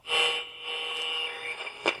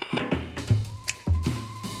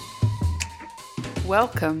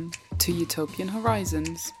Welcome to Utopian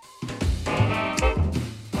Horizons.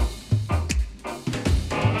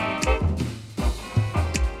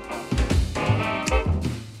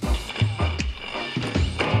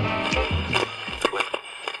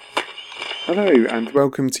 Hello and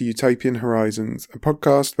welcome to Utopian Horizons, a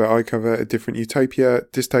podcast where I cover a different utopia,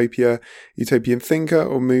 dystopia, utopian thinker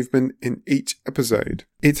or movement in each episode.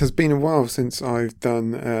 It has been a while since I've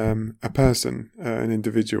done a person, an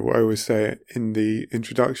individual. I always say it in the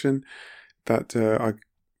introduction that I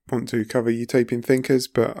want to cover utopian thinkers,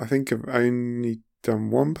 but I think I've only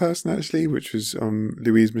done one person actually, which was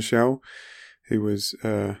Louise Michel, who was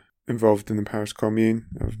involved in the Paris Commune.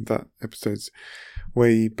 That episode's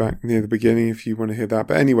way back near the beginning if you want to hear that.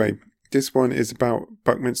 But anyway, this one is about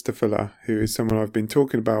Buckminster Fuller, who is someone I've been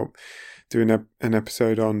talking about doing an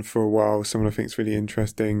episode on for a while, someone I think is really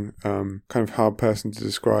interesting, kind of hard person to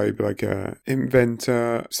describe, like a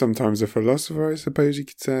inventor, sometimes a philosopher, I suppose you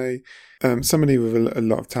could say. Somebody with a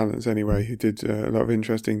lot of talents anyway, who did a lot of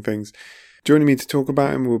interesting things. Joining me to talk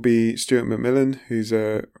about him will be Stuart McMillan, who's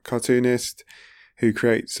a cartoonist who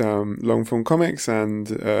creates long-form comics, and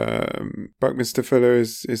Buckminster Fuller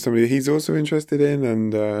is somebody he's also interested in,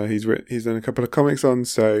 and he's done a couple of comics on.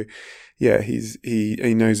 So yeah,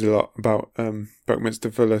 he knows a lot about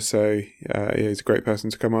Buckminster Fuller. So yeah, he's a great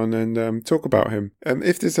person to come on and talk about him.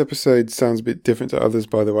 If this episode sounds a bit different to others,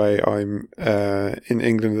 by the way, I'm in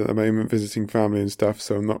England at the moment visiting family and stuff,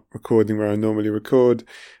 so I'm not recording where I normally record.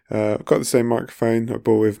 I've got the same microphone I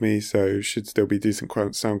brought with me, so should still be decent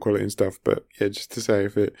sound quality and stuff. But yeah, just to say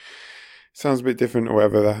if it sounds a bit different or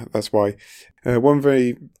whatever, that's why. One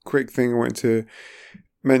very quick thing I wanted to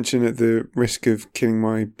mention at the risk of killing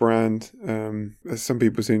my brand. As some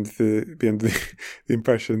people seem to be under the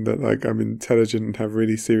impression that like I'm intelligent and have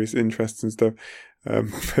really serious interests and stuff.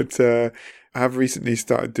 But I have recently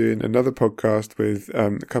started doing another podcast with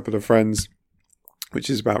a couple of friends, which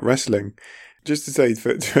is about wrestling. Just to say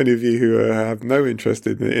to any of you who have no interest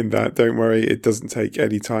in that, don't worry, it doesn't take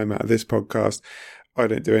any time out of this podcast. I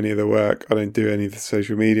don't do any of the work. I don't do any of the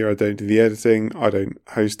social media. I don't do the editing. I don't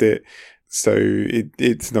host it. So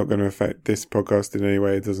it's not going to affect this podcast in any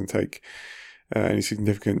way. It doesn't take any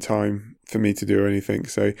significant time for me to do or anything.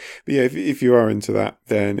 So, but yeah, if you are into that,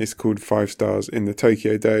 then it's called 5 Stars in the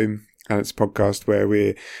Tokyo Dome. And it's a podcast where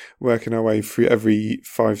we're working our way through every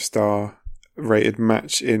 5-star rated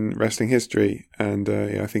match in wrestling history, and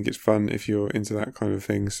yeah, I think it's fun if you're into that kind of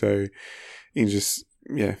thing. So you can just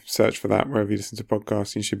search for that wherever you listen to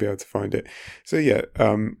podcasts, and you should be able to find it. So yeah,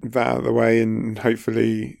 that out of the way, and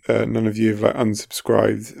hopefully none of you have like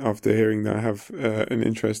unsubscribed after hearing that I have an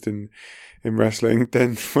interest in wrestling.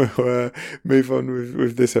 Then we'll move on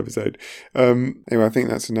with this episode. Anyway, I think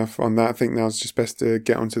that's enough on that. I think now it's just best to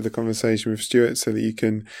get onto the conversation with Stuart so that you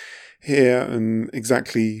can hear and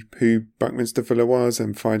exactly who Buckminster Fuller was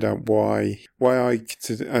and find out why I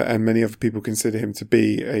consider, and many other people consider him to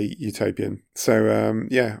be a utopian. So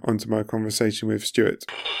on to my conversation with Stuart.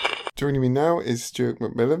 Joining me now is Stuart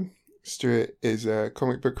McMillan. Stuart is a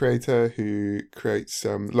comic book creator who creates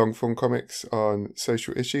long form comics on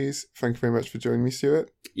social issues. Thank you very much for joining me, Stuart.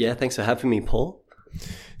 Yeah, thanks for having me, Paul.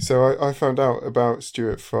 So I found out about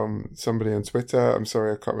Stuart from somebody on Twitter. I'm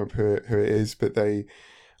sorry, I can't remember who it is, but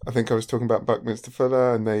I think I was talking about Buckminster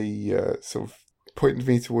Fuller, and they sort of pointed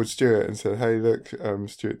me towards Stuart and said, "Hey, look,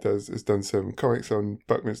 Stuart has done some comics on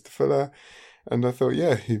Buckminster Fuller," and I thought,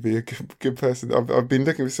 yeah, he'd be a good person. I've been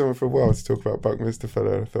looking for someone for a while to talk about Buckminster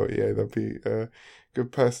Fuller, and I thought, yeah, that'd be a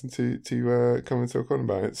good person to come and talk on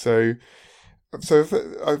about it. So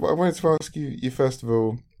I wanted to ask you first of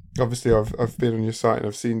all. Obviously, I've been on your site and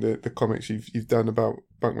I've seen the comics you've done about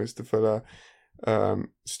Buckminster Fuller.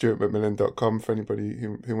 stuartmcmillan.com for anybody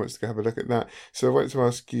who wants to go have a look at that. So I wanted to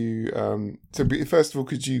ask you, so first of all,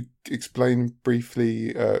 could you explain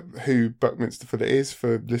briefly who Buckminster Fuller is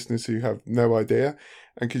for listeners who have no idea?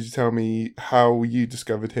 And could you tell me how you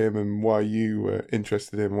discovered him and why you were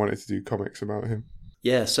interested in him and wanted to do comics about him?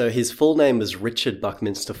 Yeah, so his full name was Richard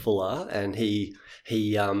Buckminster Fuller, and he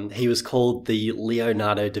was called the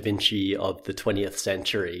Leonardo da Vinci of the 20th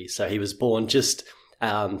century. So he was born just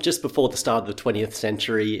before the start of the 20th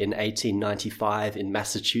century in 1895 in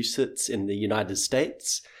Massachusetts in the United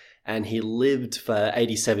States. And he lived for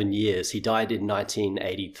 87 years. He died in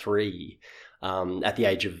 1983 at the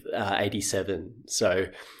age of 87. So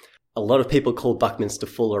a lot of people call Buckminster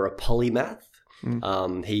Fuller a polymath.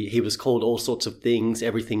 He was called all sorts of things,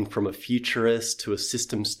 everything from a futurist to a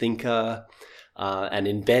systems thinker, an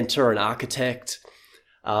inventor, an architect.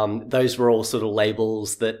 Those were all sort of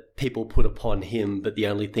labels that people put upon him, but the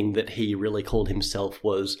only thing that he really called himself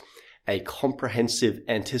was a comprehensive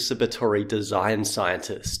anticipatory design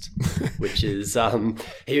scientist, which is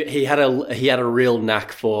he had a real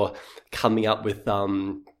knack for coming up with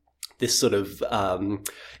this sort of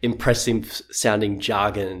impressive sounding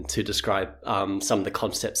jargon to describe some of the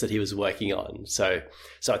concepts that he was working on. So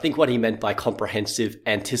I think what he meant by comprehensive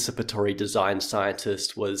anticipatory design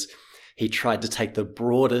scientist was he tried to take the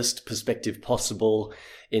broadest perspective possible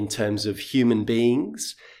in terms of human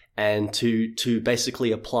beings and to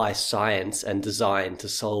basically apply science and design to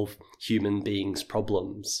solve human beings'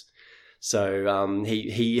 problems. So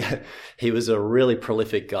he was a really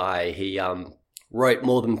prolific guy. He wrote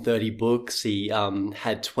more than 30 books. He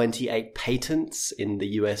had 28 patents in the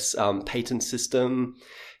US patent system.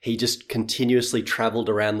 He just continuously traveled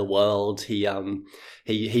around the world. He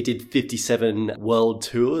did 57 world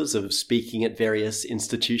tours of speaking at various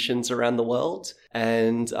institutions around the world.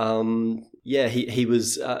 And he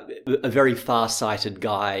was a very far-sighted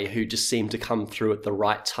guy who just seemed to come through at the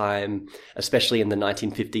right time, especially in the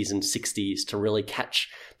 1950s and 60s, to really catch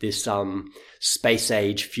this space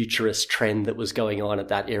age futurist trend that was going on at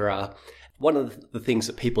that era. One of the things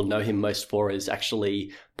that people know him most for is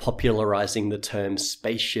actually popularizing the term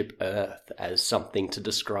spaceship Earth as something to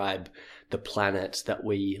describe the planet that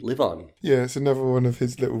we live on. Yeah, it's another one of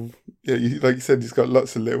his little, like you said, he's got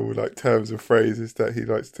lots of little like terms and phrases that he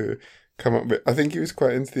likes to come up with. I think he was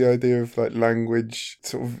quite into the idea of like language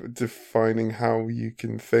sort of defining how you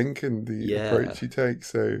can think and the approach you take.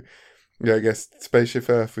 So yeah, I guess Spaceship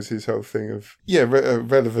Earth was his whole thing of,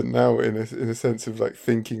 relevant now in a sense of like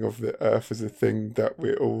thinking of the Earth as a thing that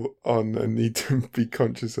we're all on and need to be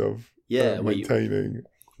conscious of maintaining.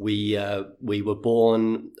 We were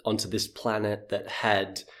born onto this planet that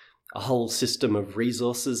had a whole system of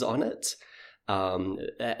resources on it.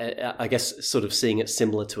 I guess sort of seeing it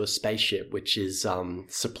similar to a spaceship, which is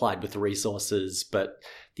supplied with resources, but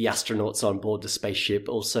the astronauts on board the spaceship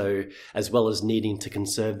also, as well as needing to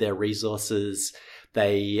conserve their resources,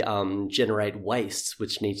 they generate waste,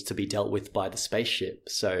 which needs to be dealt with by the spaceship.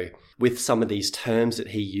 So with some of these terms that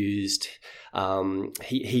he used,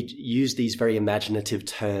 he used these very imaginative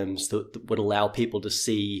terms that would allow people to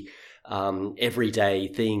see everyday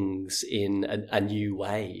things in a new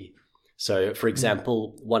way. So, for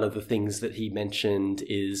example, one of the things that he mentioned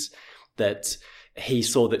is that he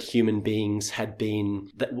saw that human beings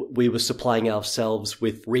that we were supplying ourselves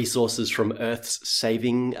with resources from Earth's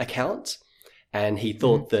saving account. And he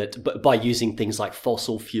thought that by using things like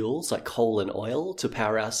fossil fuels, like coal and oil, to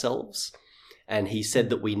power ourselves. And he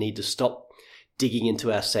said that we need to stop digging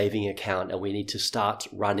into our saving account and we need to start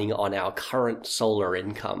running on our current solar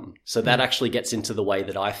income. So that actually gets into the way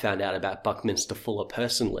that I found out about Buckminster Fuller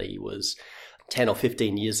personally. Was 10 or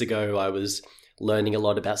 15 years ago, I was learning a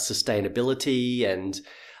lot about sustainability and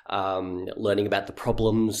learning about the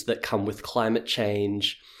problems that come with climate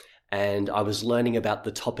change. And I was learning about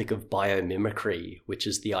the topic of biomimicry, which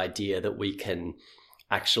is the idea that we can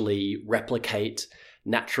actually replicate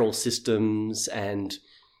natural systems and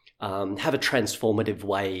have a transformative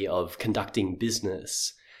way of conducting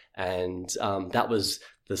business. And that was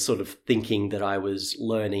the sort of thinking that I was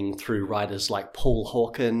learning through writers like Paul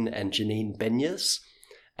Hawken and Janine Benyus.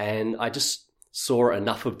 And I just saw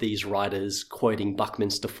enough of these writers quoting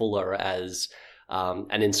Buckminster Fuller as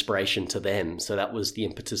an inspiration to them. So that was the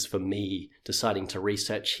impetus for me deciding to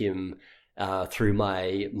research him through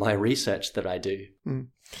my research that I do.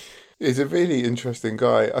 He's a really interesting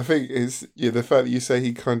guy. I think the fact that you say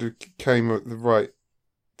he kind of came at the right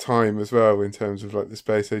time as well in terms of like the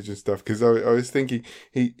space age and stuff, because I was thinking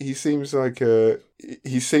he seems like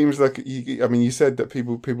you said that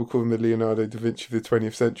people call him the Leonardo da Vinci of the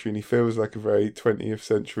 20th century, and he feels like a very 20th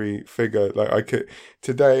century figure. Like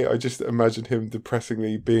today I just imagine him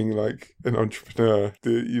depressingly being like an entrepreneur.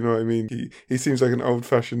 You know what I mean? He seems like an old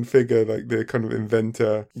fashioned figure, like the kind of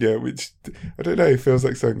inventor, which I don't know, it feels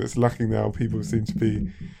like something that's lacking now. People seem to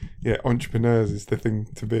be entrepreneurs is the thing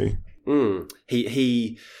to be.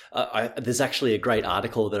 There's actually a great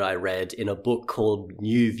article that I read in a book called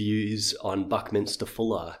New Views on Buckminster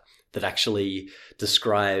Fuller that actually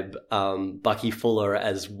describe Bucky Fuller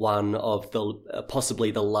as one of the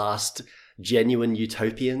possibly the last genuine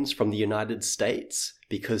utopians from the United States,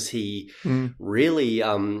 because he really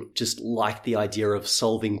just liked the idea of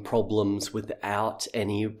solving problems without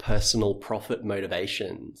any personal profit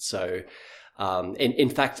motivation. So in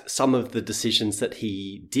fact, some of the decisions that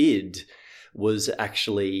he did was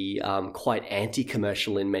actually quite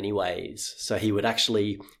anti-commercial in many ways. So he would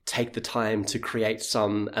actually take the time to create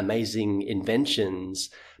some amazing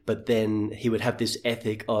inventions, but then he would have this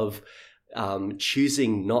ethic of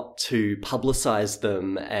choosing not to publicize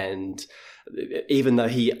them, and even though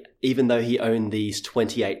he owned these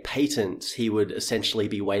 28 patents, he would essentially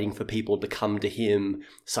be waiting for people to come to him,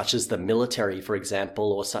 such as the military, for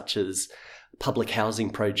example, or such as public housing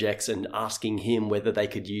projects, and asking him whether they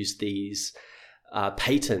could use these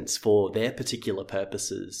patents for their particular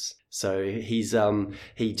purposes. So he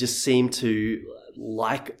just seemed to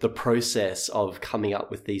like the process of coming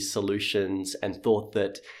up with these solutions, and thought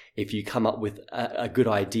that if you come up with a good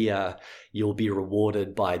idea, you'll be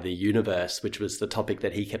rewarded by the universe, which was the topic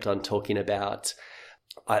that he kept on talking about.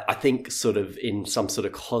 I think sort of in some sort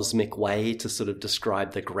of cosmic way, to sort of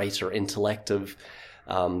describe the greater intellect of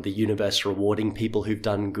the universe rewarding people who've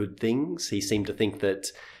done good things. He seemed to think that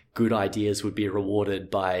good ideas would be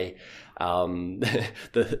rewarded by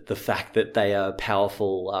the fact that they are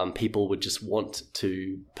powerful. People would just want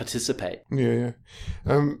to participate. Yeah.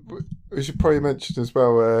 We should probably mention as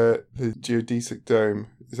well the geodesic dome.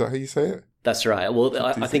 Is that how you say it? That's right. Well,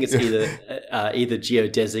 I think it's either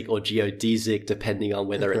geodesic or geodesic, depending on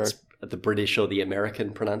whether it's the British or the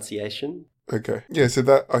American pronunciation. Okay. Yeah,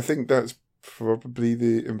 so I think that's probably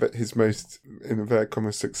his most, in inverted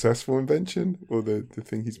commas, successful invention, or the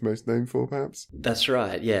thing he's most known for, perhaps. That's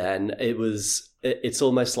right. Yeah, and it's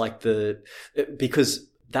almost like because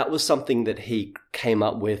that was something that he came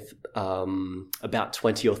up with about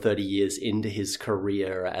 20 or 30 years into his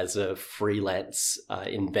career as a freelance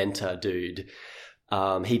inventor dude.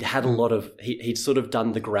 He'd had he'd sort of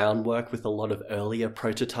done the groundwork with a lot of earlier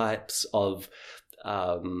prototypes of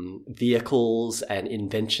vehicles and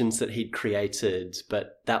inventions that he'd created,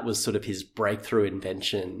 but that was sort of his breakthrough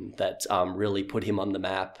invention that really put him on the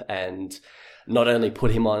map, and not only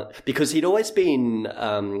put him on, because he'd always been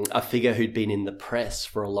a figure who'd been in the press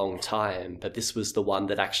for a long time, but this was the one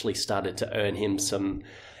that actually started to earn him some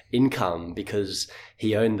income, because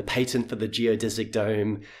he owned the patent for the geodesic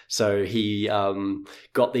dome. So he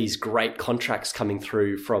got these great contracts coming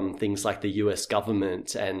through from things like the US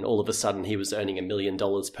government, and all of a sudden he was earning $1 million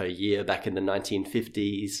per year back in the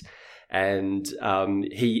 1950s. And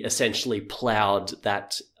he essentially plowed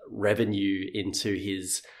that revenue into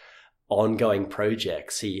his ongoing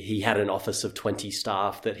projects. He had an office of 20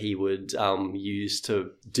 staff that he would use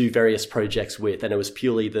to do various projects with, and it was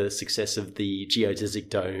purely the success of the geodesic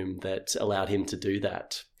dome that allowed him to do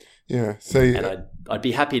that. Yeah, so and I'd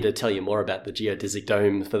be happy to tell you more about the geodesic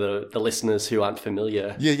dome for the listeners who aren't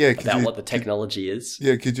familiar. About what the technology is.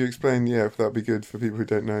 Yeah, could you explain? Yeah, if that'd be good for people who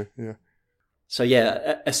don't know. Yeah. So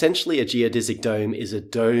essentially a geodesic dome is a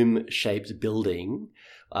dome-shaped building,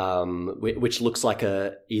 which looks like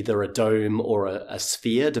either a dome or a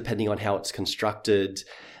sphere, depending on how it's constructed.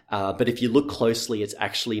 But if you look closely, it's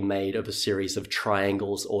actually made of a series of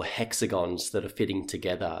triangles or hexagons that are fitting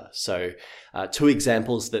together. So two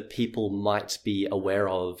examples that people might be aware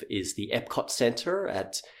of is the Epcot Center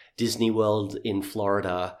at Disney World in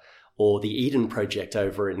Florida, or the Eden Project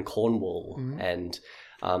over in Cornwall. Mm-hmm. And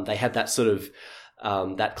they had that sort of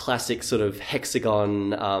that classic sort of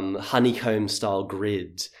hexagon honeycomb style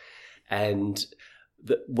grid. And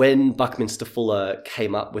when Buckminster Fuller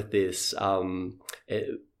came up with this,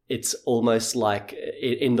 it's almost like,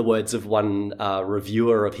 in the words of one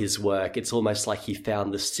reviewer of his work, it's almost like he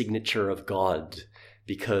found the signature of God,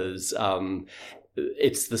 because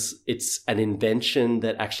it's an invention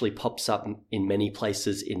that actually pops up in many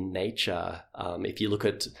places in nature. If you look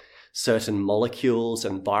at certain molecules,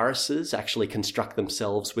 and viruses actually construct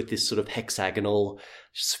themselves with this sort of hexagonal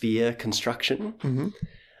sphere construction. Mm-hmm.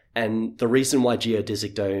 And the reason why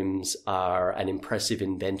geodesic domes are an impressive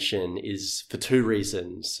invention is for two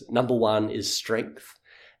reasons. Number one is strength,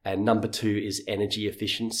 and number two is energy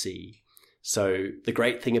efficiency. So the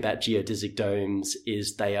great thing about geodesic domes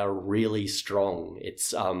is they are really strong.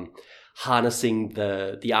 It's harnessing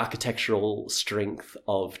the architectural strength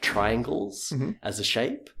of triangles mm-hmm. as a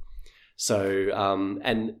shape. So,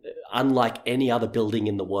 and unlike any other building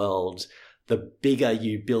in the world, the bigger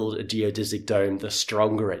you build a geodesic dome, the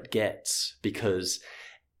stronger it gets, because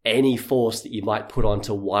any force that you might put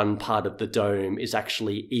onto one part of the dome is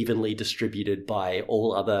actually evenly distributed by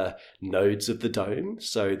all other nodes of the dome.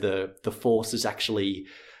 So the force is actually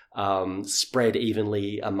spread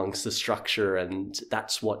evenly amongst the structure, and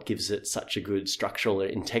that's what gives it such a good structural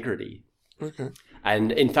integrity. Okay.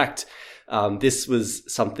 And in fact, this was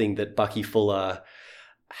something that Bucky Fuller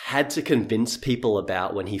had to convince people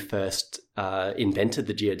about when he first invented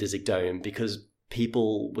the geodesic dome, because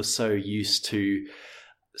people were so used to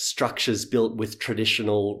structures built with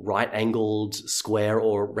traditional right-angled, square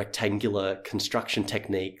or rectangular construction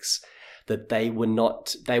techniques that they were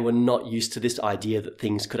not used to this idea that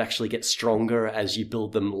things could actually get stronger as you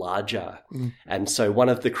build them larger. And so one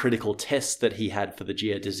of the critical tests that he had for the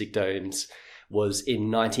geodesic domes was in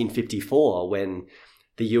 1954, when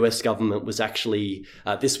the US government was actually,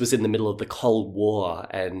 this was in the middle of the Cold War,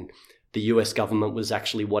 and the US government was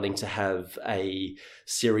actually wanting to have a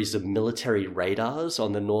series of military radars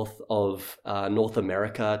on the north of North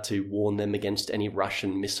America to warn them against any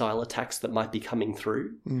Russian missile attacks that might be coming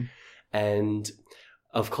through. And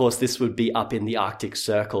of course, this would be up in the Arctic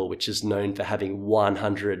Circle, which is known for having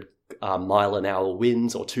 100 mile an hour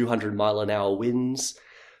winds or 200 mile an hour winds.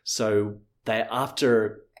 So they,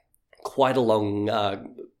 after quite a long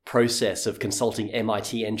process of consulting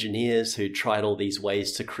MIT engineers who tried all these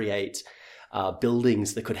ways to create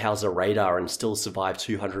buildings that could house a radar and still survive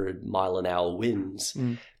 200 mile an hour winds,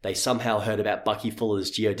 they somehow heard about Bucky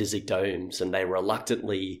Fuller's geodesic domes, and they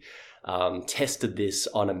reluctantly tested this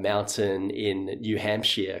on a mountain in New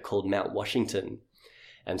Hampshire called Mount Washington.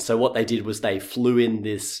 And so what they did was they flew in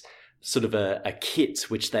this sort of a kit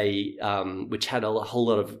which they which had a whole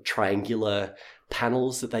lot of triangular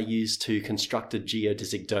panels that they used to construct a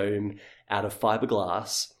geodesic dome out of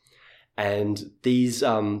fiberglass. And these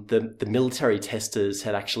the military testers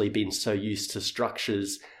had actually been so used to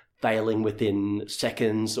structures failing within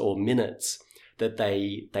seconds or minutes that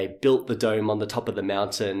they built the dome on the top of the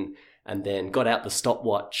mountain and then got out the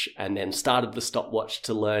stopwatch and then started the stopwatch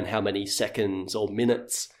to learn how many seconds or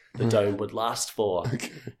minutes the dome would last for.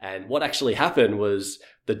 And what actually happened was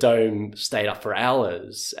the dome stayed up for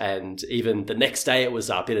hours, and even the next day it was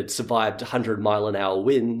up. It had survived 100 mile an hour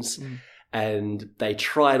winds, and they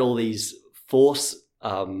tried all these force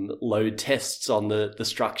load tests on the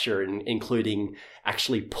structure, including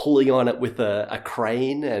actually pulling on it with a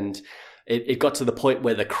crane, and it got to the point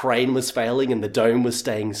where the crane was failing and the dome was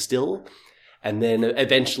staying still. And then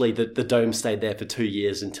eventually the dome stayed there for 2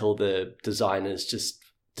 years until the designers just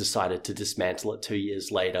decided to dismantle it 2 years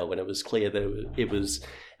later, when it was clear that it was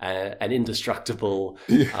an indestructible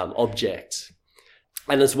object.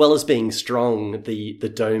 And as well as being strong,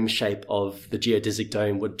 the dome shape of the geodesic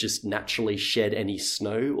dome would just naturally shed any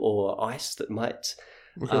snow or ice that might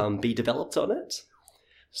be developed on it.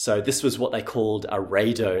 So this was what they called a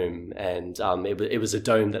radome, and it was a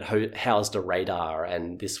dome that housed a radar.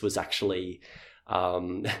 And this was actually,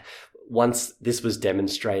 once this was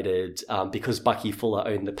demonstrated, because Bucky Fuller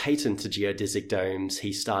owned the patent to geodesic domes,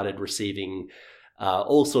 he started receiving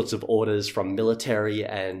all sorts of orders from military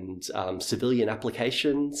and civilian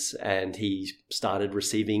applications, and he started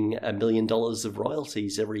receiving $1 million of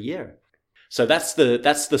royalties every year. So that's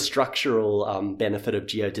the structural benefit of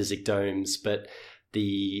geodesic domes. But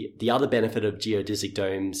the other benefit of geodesic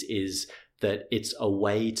domes is that it's a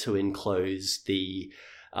way to enclose the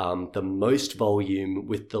most volume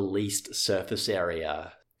with the least surface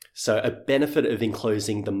area. So a benefit of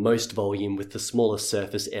enclosing the most volume with the smallest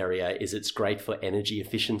surface area is it's great for energy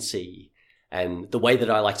efficiency. And the way that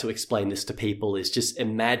I like to explain this to people is, just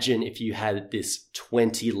imagine if you had this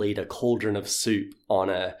 20-litre cauldron of soup on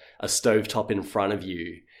a stovetop in front of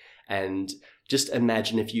you, and just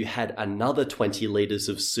imagine if you had another 20 litres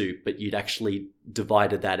of soup, but you'd actually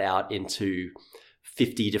divided that out into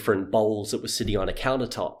 50 different bowls that were sitting on a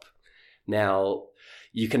countertop. Now,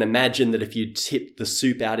 you can imagine that if you tipped the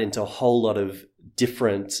soup out into a whole lot of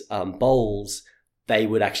different bowls, they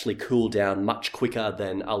would actually cool down much quicker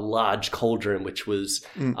than a large cauldron, which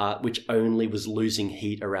only was losing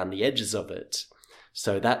heat around the edges of it.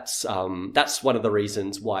 So that's one of the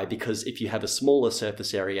reasons why, because if you have a smaller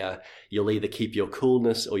surface area, you'll either keep your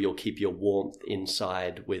coolness or you'll keep your warmth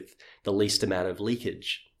inside with the least amount of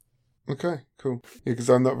leakage. Okay, cool. Yeah, because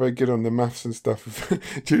I'm not very good on the maths and stuff of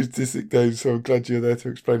geodesic domes, so I'm glad you're there to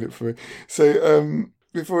explain it for me. So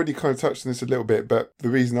we've already kind of touched on this a little bit, but the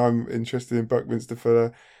reason I'm interested in Buckminster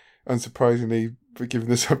Fuller, unsurprisingly, given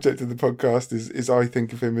the subject of the podcast, is I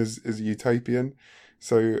think of him as a utopian.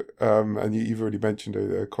 So, and you've already mentioned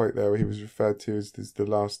a quote there where he was referred to as the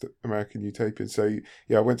last American utopian. So,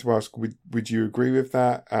 yeah, I went to ask, would you agree with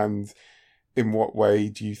that? And in what way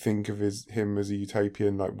do you think of him as a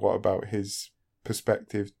utopian? Like, what about his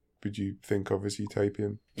perspective would you think of as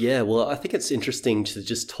utopian? Yeah, well, I think it's interesting to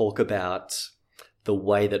just talk about the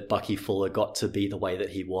way that Bucky Fuller got to be the way that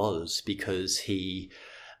he was, because he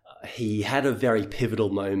had a very pivotal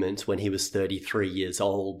moment when he was 33 years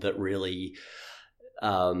old that really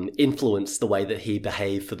influenced the way that he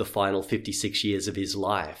behaved for the final 56 years of his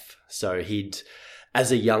life. So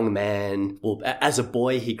as a young man, as a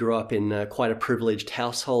boy, he grew up in quite a privileged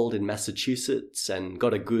household in Massachusetts and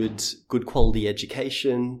got a good quality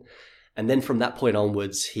education. And then from that point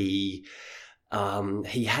onwards, he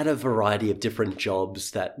he had a variety of different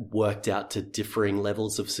jobs that worked out to differing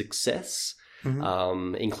levels of success,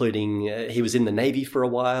 including he was in the Navy for a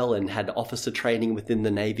while and had officer training within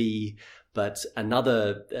the Navy. But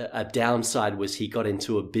a downside was he got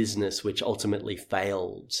into a business which ultimately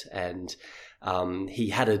failed. And he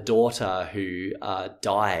had a daughter who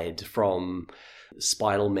died from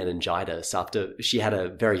spinal meningitis after she had a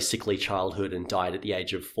very sickly childhood and died at the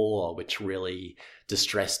age of 4, which really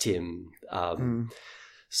distressed him.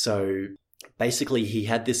 So basically he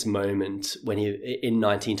had this moment in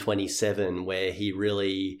 1927 where he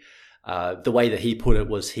really, the way that he put it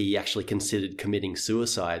was he actually considered committing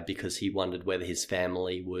suicide because he wondered whether his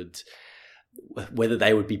family whether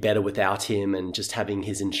they would be better without him and just having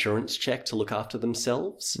his insurance check to look after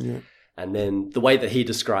themselves. Yeah. And then the way that he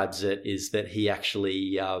describes it is that he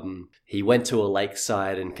actually, he went to a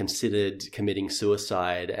lakeside and considered committing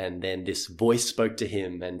suicide. And then this voice spoke to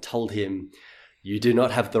him and told him, "You do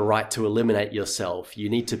not have the right to eliminate yourself. You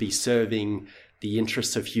need to be serving the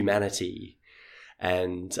interests of humanity."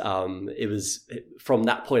 And it was from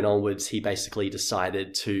that point onwards, he basically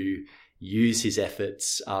decided to use his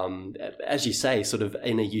efforts, as you say, sort of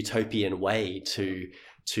in a utopian way to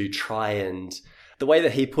try and... The way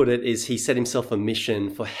that he put it is he set himself a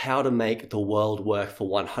mission for how to make the world work for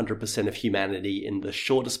 100% of humanity in the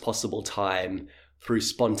shortest possible time through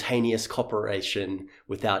spontaneous cooperation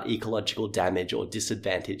without ecological damage or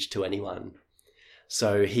disadvantage to anyone.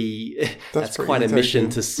 So that's quite a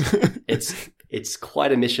mission to... It's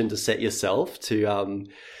quite a mission to set yourself to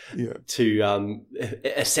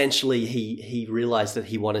essentially he realized that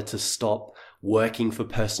he wanted to stop working for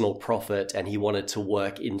personal profit and he wanted to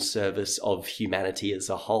work in service of humanity as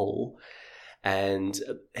a whole. And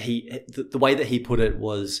the way that he put it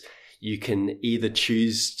was, you can either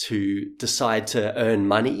choose to decide to earn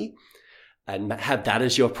money and have that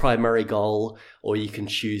as your primary goal, or you can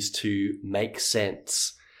choose to make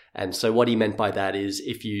sense. And so what he meant by that is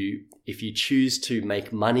if you choose to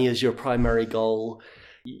make money as your primary goal,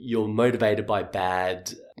 you're motivated by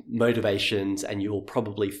bad motivations and you'll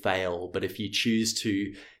probably fail. But if you choose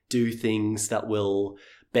to do things that will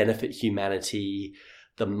benefit humanity,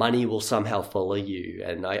 the money will somehow follow you.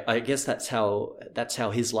 And I guess that's how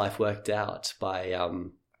his life worked out.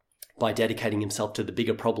 By dedicating himself to the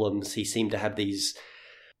bigger problems, he seemed to have these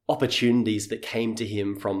opportunities that came to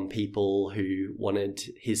him from people who wanted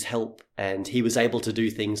his help, and he was able to do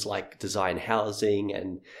things like design housing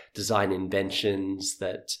and design inventions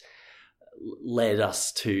that led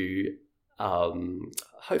us to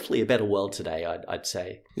hopefully a better world today, I'd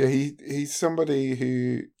say. Yeah, he's somebody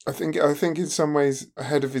who I think in some ways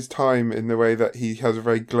ahead of his time in the way that he has a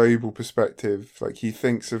very global perspective. Like he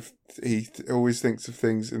always thinks of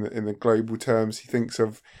things in the global terms. He thinks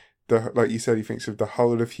of like you said, he thinks of the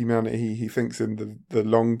whole of humanity. He thinks in the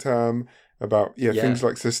long term about things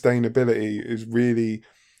like sustainability is really...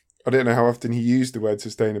 I don't know how often he used the word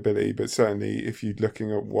sustainability, but certainly if you're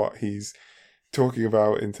looking at what he's talking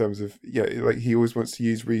about in terms of, like he always wants to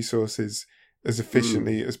use resources as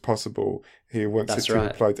efficiently as possible. He wants it to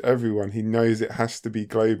apply to everyone. He knows it has to be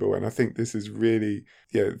global. And I think this is really,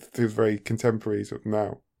 it feels very contemporary sort of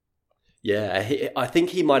now. Yeah, I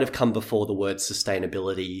think he might have come before the word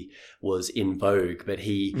sustainability was in vogue, but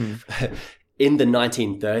in the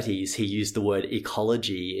 1930s, he used the word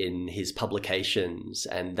ecology in his publications,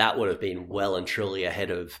 and that would have been well and truly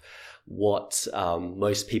ahead of what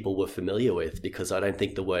most people were familiar with, because I don't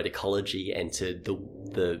think the word ecology entered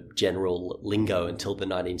the general lingo until the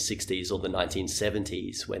 1960s or the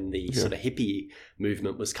 1970s, when the sort of hippie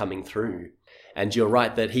movement was coming through. And you're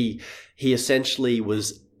right that he essentially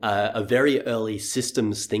was a very early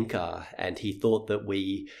systems thinker, and he thought that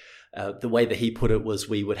the way that he put it was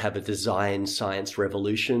we would have a design science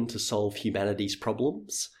revolution to solve humanity's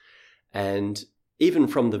problems. And even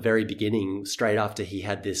from the very beginning, straight after he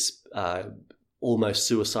had this almost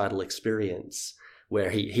suicidal experience where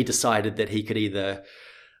he decided that he could either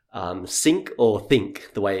sink or think,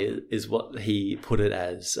 the way is what he put it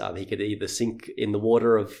as. He could either sink in the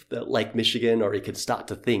water of Lake Michigan or he could start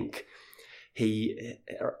to think.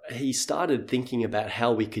 He started thinking about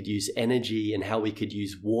how we could use energy and how we could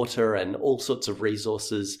use water and all sorts of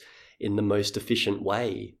resources in the most efficient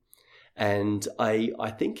way. And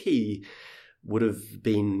I think he would have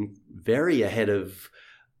been very ahead of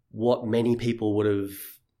what many people would have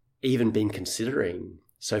even been considering.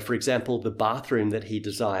 So, for example, the bathroom that he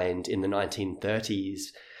designed in the 1930s,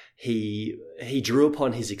 he drew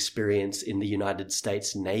upon his experience in the United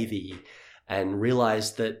States Navy and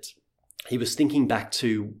realized that he was thinking back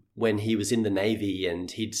to when he was in the Navy,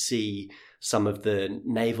 and he'd see some of the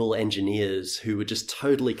naval engineers who were just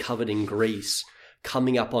totally covered in grease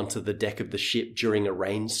coming up onto the deck of the ship during a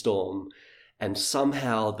rainstorm, and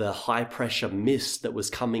somehow the high pressure mist that was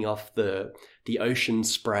coming off the ocean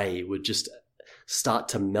spray would just start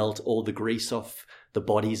to melt all the grease off the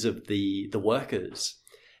bodies of the workers.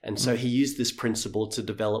 And so he used this principle to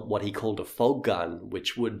develop what he called a fog gun,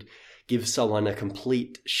 which would give someone a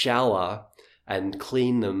complete shower and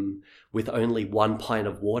clean them with only 1 pint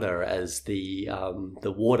of water as the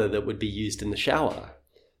water that would be used in the shower.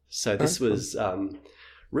 So this was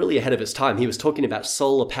really ahead of its time. He was talking about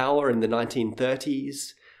solar power in the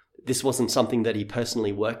 1930s. This wasn't something that he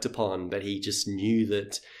personally worked upon, but he just knew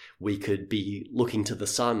that we could be looking to the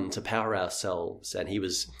sun to power ourselves. And he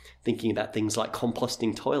was thinking about things like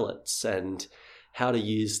composting toilets and how to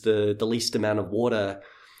use the least amount of water.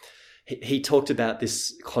 He talked about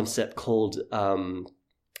this concept called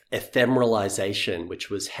ephemeralization, which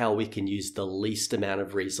was how we can use the least amount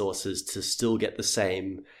of resources to still get the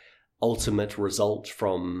same ultimate result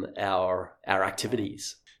from our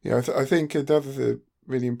activities. Yeah, I think another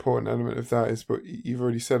really important element of that is what you've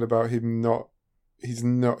already said about him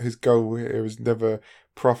his goal here is never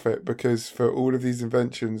profit, because for all of these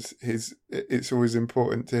inventions, it's always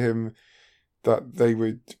important to him that they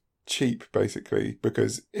were cheap, basically,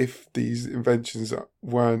 because if these inventions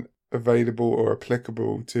weren't available or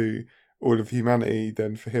applicable to all of humanity,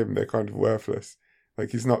 then for him they're kind of worthless.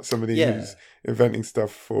 Like, he's not somebody who's inventing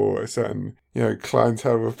stuff for a certain,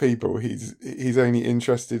 clientele of people. He's only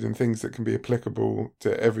interested in things that can be applicable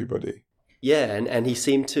to everybody. Yeah, and he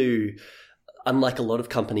seemed to, unlike a lot of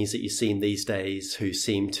companies that you see in these days who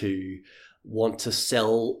seem to want to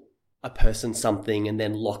sell a person something and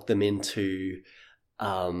then lock them into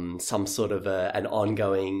some sort of an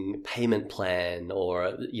ongoing payment plan,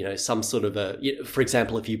 or some sort of for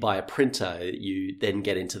example, if you buy a printer, you then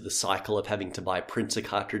get into the cycle of having to buy printer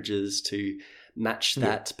cartridges to match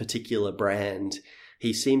that particular brand.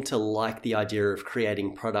 He seemed to like the idea of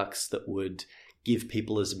creating products that would give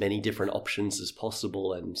people as many different options as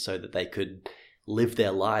possible, and so that they could live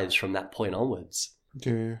their lives from that point onwards.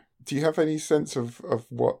 Yeah. Do you have any sense of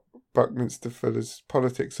what Buckminster Fuller's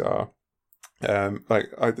politics are?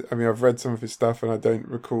 I've read some of his stuff, and I don't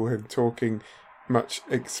recall him talking much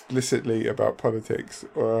explicitly about politics,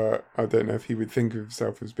 or I don't know if he would think of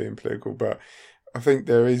himself as being political, but I think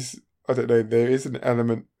there is an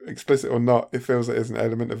element, explicit or not, it feels like there's an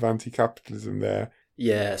element of anti-capitalism there.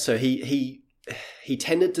 Yeah, so he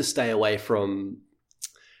tended to stay away from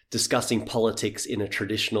discussing politics in a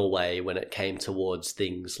traditional way when it came towards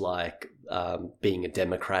things like being a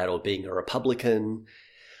Democrat or being a Republican.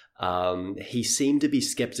 He seemed to be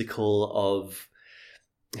skeptical of,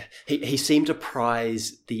 he seemed to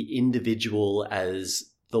prize the individual as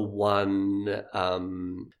the one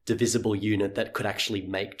divisible unit that could actually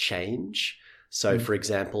make change. So, for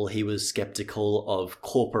example, he was skeptical of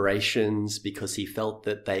corporations because he felt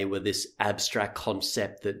that they were this abstract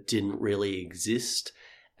concept that didn't really exist,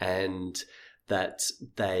 and that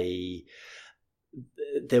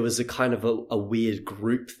there was a kind of a weird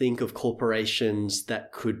groupthink of corporations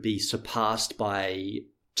that could be surpassed by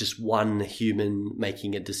just one human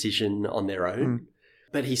making a decision on their own.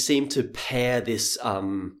 But he seemed to pair this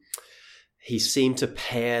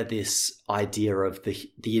idea of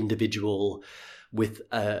the individual with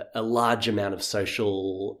a large amount of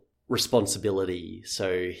social responsibility.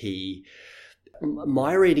 So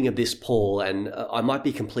my reading of this, Paul, and I might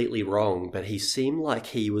be completely wrong, but he seemed like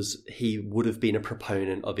he would have been a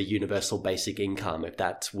proponent of a universal basic income if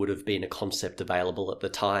that would have been a concept available at the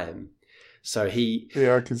time. So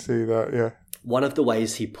yeah, I can see that. Yeah. One of the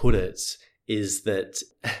ways he put it is that,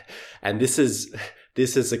 and this is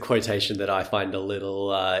a quotation that I find a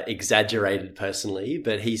little exaggerated personally,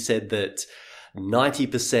 but he said that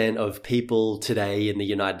 90% of people today in the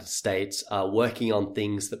United States are working on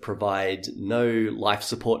things that provide no life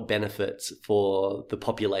support benefits for the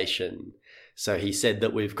population. So he said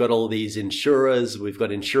that we've got all these insurers, we've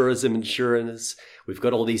got insurers of insurers, we've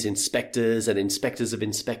got all these inspectors and inspectors of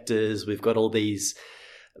inspectors, we've got all these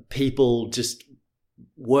people just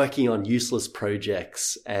working on useless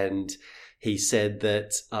projects. And he said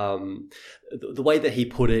that the way that he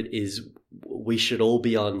put it is we should all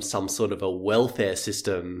be on some sort of a welfare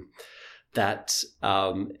system that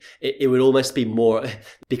it would almost be more,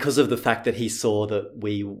 because of the fact that he saw that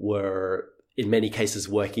we were in many cases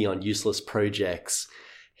working on useless projects,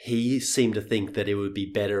 he seemed to think that it would be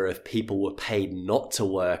better if people were paid not to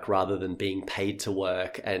work rather than being paid to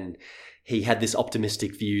work. And he had this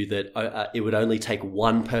optimistic view that it would only take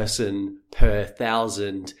one person per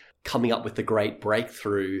 1,000 coming up with a great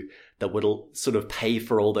breakthrough that would sort of pay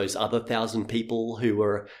for all those other 1,000 people who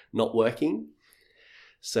were not working.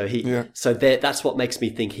 So that's what makes me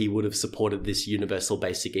think he would have supported this universal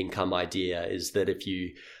basic income idea, is that if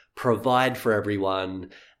you provide for everyone,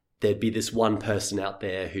 there'd be this one person out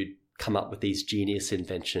there who'd come up with these genius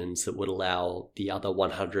inventions that would allow the other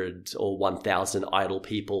 100 or 1,000 idle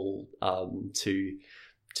people to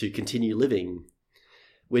continue living.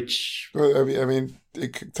 Which, well, I mean,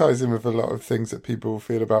 it ties in with a lot of things that people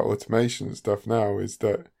feel about automation and stuff now, is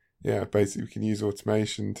that, basically we can use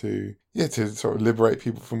automation to sort of liberate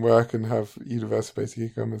people from work and have universal basic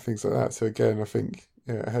income and things like that. So again, I think,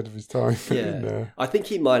 ahead of his time. Yeah, I think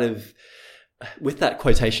he might have, with that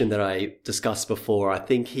quotation that I discussed before, I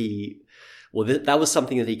think that was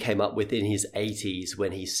something that he came up with in his 80s,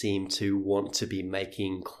 when he seemed to want to be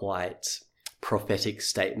making quite prophetic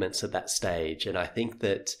statements at that stage. And I think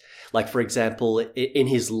that, like, for example, in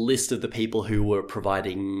his list of the people who were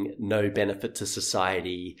providing no benefit to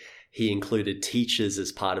society, he included teachers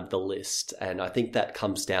as part of the list. And I think that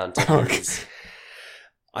comes down to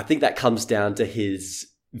his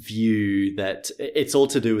view that it's all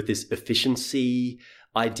to do with this efficiency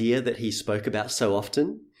idea that he spoke about so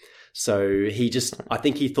often. So I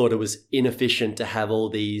think he thought it was inefficient to have all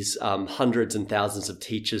these hundreds and thousands of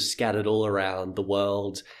teachers scattered all around the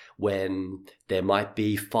world, when there might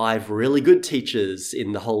be 5 really good teachers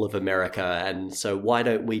in the whole of America. And so why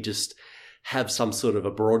don't we just have some sort of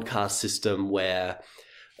a broadcast system where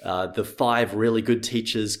the 5 really good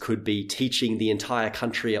teachers could be teaching the entire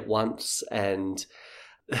country at once, and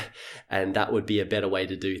that would be a better way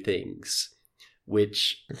to do things.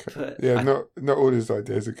 Which, not all his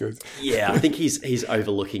ideas are good. Yeah, I think he's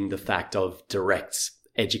overlooking the fact of direct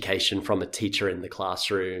education from a teacher in the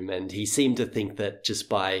classroom, and he seemed to think that just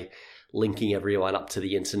by linking everyone up to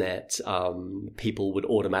the internet, people would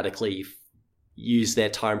automatically use their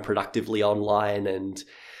time productively online and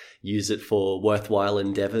use it for worthwhile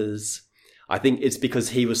endeavors. I think it's because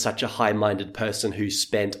he was such a high-minded person who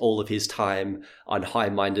spent all of his time on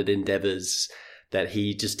high-minded endeavors that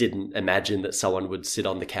he just didn't imagine that someone would sit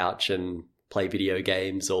on the couch and play video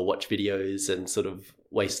games or watch videos and sort of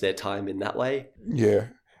waste their time in that way. Yeah,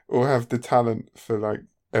 or have the talent for like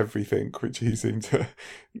everything, which he seemed to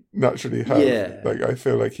naturally have. Yeah. Like, I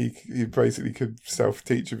feel like he basically could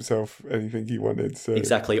self-teach himself anything he wanted. So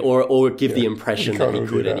exactly, or give the impression that he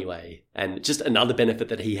could anyway. And just another benefit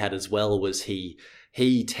that he had as well was he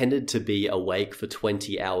tended to be awake for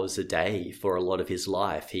 20 hours a day for a lot of his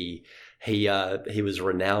life. He was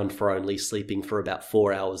renowned for only sleeping for about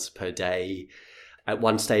 4 hours per day. At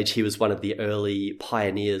one stage, he was one of the early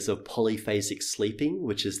pioneers of polyphasic sleeping,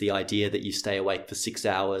 which is the idea that you stay awake for 6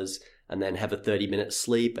 hours and then have a 30-minute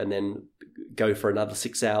sleep and then go for another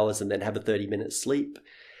 6 hours and then have a 30-minute sleep.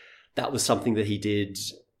 That was something that he did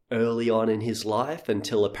early on in his life,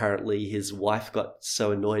 until apparently his wife got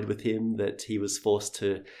so annoyed with him that he was forced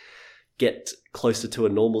to get closer to a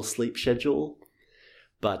normal sleep schedule.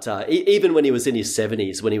 But even when he was in his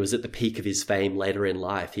 70s, when he was at the peak of his fame later in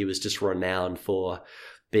life, he was just renowned for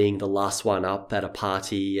being the last one up at a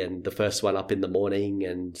party and the first one up in the morning,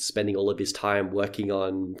 and spending all of his time working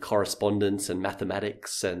on correspondence and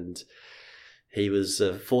mathematics. And he was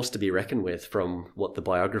a force to be reckoned with, from what the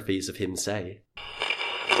biographies of him say.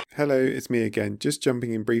 Hello, it's me again. Just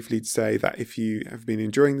jumping in briefly to say that if you have been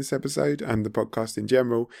enjoying this episode and the podcast in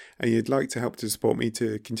general, and you'd like to help to support me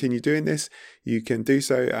to continue doing this, you can do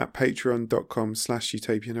so at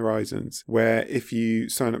patreon.com/Utopian Horizons, where if you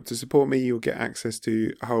sign up to support me, you'll get access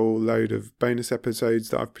to a whole load of bonus episodes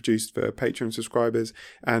that I've produced for Patreon subscribers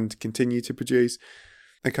and continue to produce.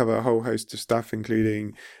 They cover a whole host of stuff,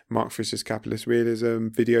 including Mark Fisher's Capitalist Realism,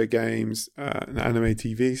 video games, an anime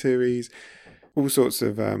TV series, all sorts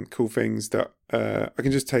of cool things that I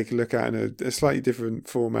can just take a look at in a slightly different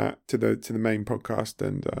format to the main podcast,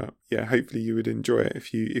 and hopefully you would enjoy it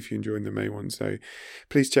if you enjoy the main one. So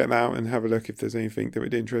please check that out and have a look if there's anything that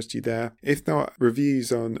would interest you there. If not,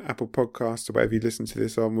 reviews on Apple Podcasts or whatever you listen to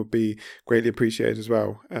this on would be greatly appreciated as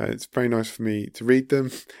well. It's very nice for me to read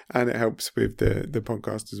them, and it helps with the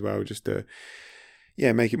podcast as well, just to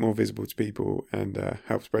make it more visible to people and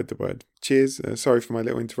help spread the word. Cheers. Sorry for my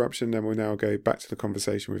little interruption, and we'll now go back to the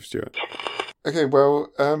conversation with Stuart. Okay, well,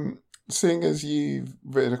 seeing as you've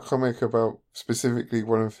written a comic about specifically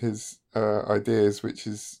one of his ideas, which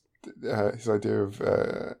is his idea of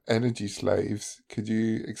energy slaves, could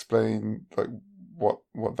you explain like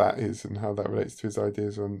what that is and how that relates to his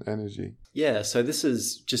ideas on energy? Yeah, so this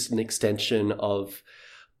is just an extension of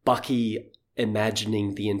Bucky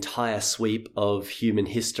imagining the entire sweep of human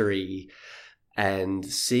history and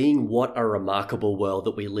seeing what a remarkable world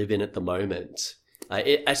that we live in at the moment.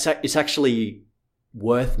 It's actually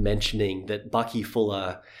worth mentioning that Bucky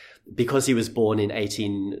Fuller, because he was born in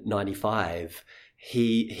 1895,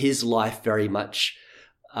 his life very much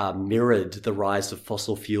mirrored the rise of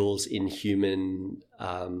fossil fuels in human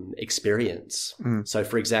experience. So,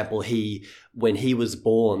 for example, when he was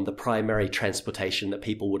born, the primary transportation that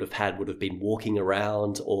people would have been walking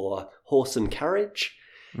around or horse and carriage.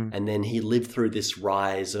 And then he lived through this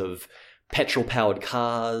rise of petrol-powered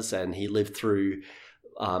cars, and he lived through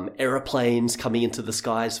aeroplanes coming into the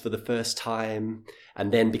skies for the first time,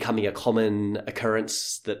 and then becoming a common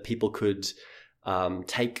occurrence that people could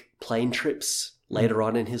take plane trips later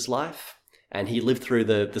on in his life. And he lived through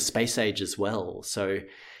the space age as well. So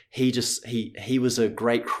he was a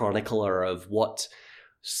great chronicler of what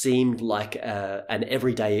seemed like an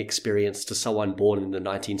everyday experience to someone born in the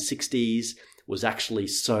 1960s was actually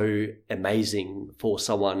so amazing for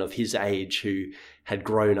someone of his age who had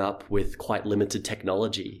grown up with quite limited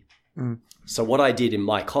technology. So what I did in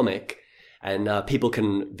my comic, and people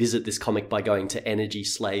can visit this comic by going to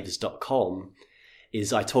energyslaves.com,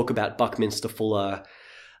 is I talk about Buckminster Fuller.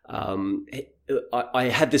 I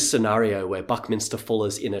had this scenario where Buckminster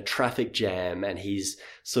Fuller's in a traffic jam and he's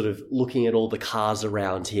sort of looking at all the cars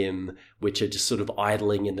around him, which are just sort of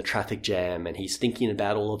idling in the traffic jam. And he's thinking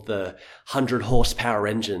about all of the 100 horsepower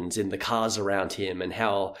engines in the cars around him and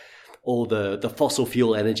how all the fossil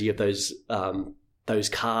fuel energy of those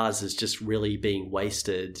cars is just really being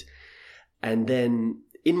wasted. And then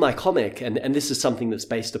in my comic, and this is something that's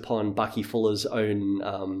based upon Bucky Fuller's own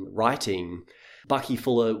writing, Bucky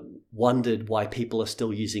Fuller wondered why people are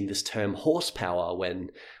still using this term horsepower when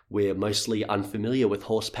we're mostly unfamiliar with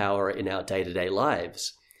horsepower in our day-to-day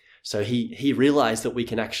lives. So he realized that we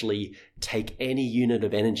can actually take any unit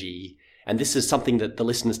of energy, and this is something that the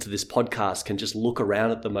listeners to this podcast can just look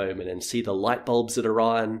around at the moment and see the light bulbs that are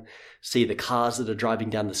on, see the cars that are driving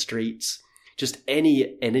down the streets, just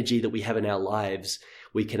any energy that we have in our lives.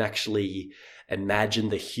 We can actually imagine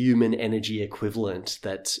the human energy equivalent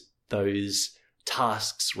that those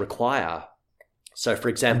tasks require. So, for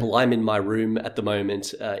example, I'm in my room at the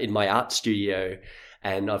moment in my art studio,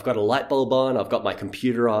 and I've got a light bulb on, I've got my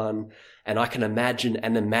computer on, and I can imagine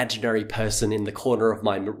an imaginary person in the corner of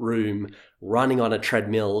my room running on a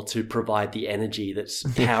treadmill to provide the energy that's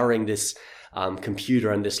powering this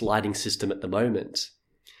computer and this lighting system at the moment.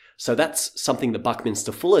 So that's something that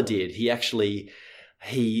Buckminster Fuller did.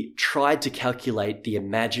 He tried to calculate the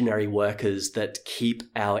imaginary workers that keep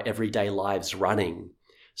our everyday lives running.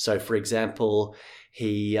 So, for example,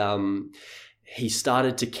 he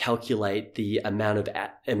started to calculate the amount of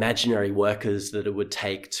imaginary workers that it would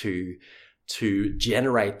take to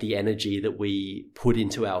generate the energy that we put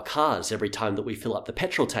into our cars every time that we fill up the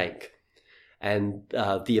petrol tank. And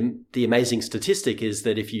the amazing statistic is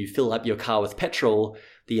that if you fill up your car with petrol,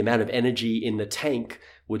 the amount of energy in the tank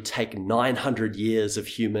would take 900 years of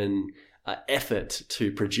human effort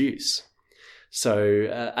to produce.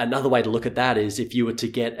 So another way to look at that is if you were to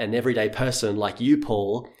get an everyday person like you,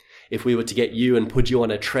 Paul, if we were to get you and put you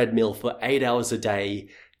on a treadmill for 8 hours a day,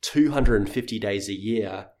 250 days a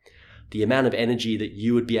year, the amount of energy that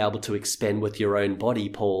you would be able to expend with your own body,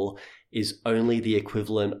 Paul, is only the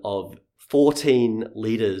equivalent of 14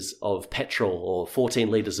 liters of petrol or 14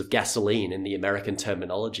 liters of gasoline in the American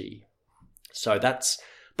terminology. So that's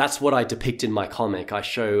what I depict in my comic. I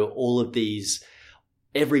show all of these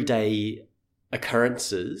everyday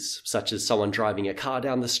occurrences, such as someone driving a car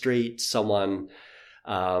down the street, someone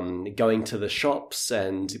going to the shops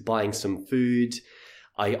and buying some food.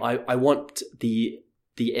 I want the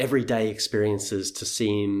everyday experiences to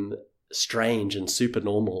seem strange and super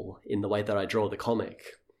normal in the way that I draw the comic.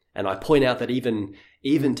 And I point out that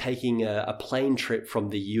even taking a plane trip from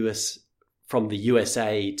the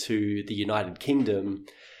USA to the United Kingdom,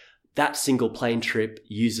 that single plane trip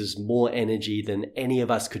uses more energy than any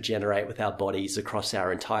of us could generate with our bodies across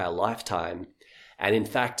our entire lifetime. And in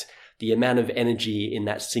fact, the amount of energy in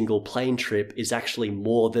that single plane trip is actually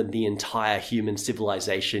more than the entire human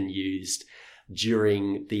civilization used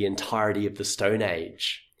during the entirety of the Stone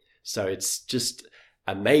Age. So it's just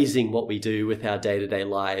amazing what we do with our day-to-day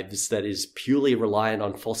lives that is purely reliant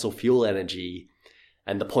on fossil fuel energy.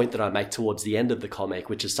 And the point that I make towards the end of the comic,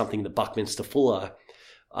 which is something that Buckminster Fuller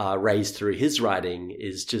raised through his writing,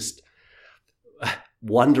 is just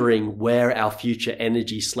wondering where our future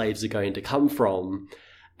energy slaves are going to come from,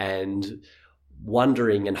 and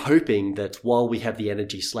wondering and hoping that while we have the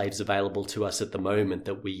energy slaves available to us at the moment,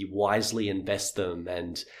 that we wisely invest them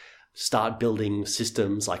and start building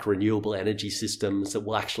systems like renewable energy systems that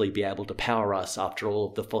will actually be able to power us after all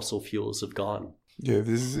of the fossil fuels have gone. Yeah,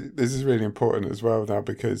 this is really important as well now,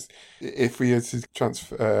 because if we are to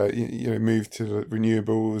transfer, move to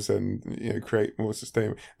renewables and create more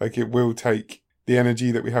sustainable, like it will take the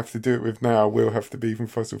energy that we have to do it with now will have to be from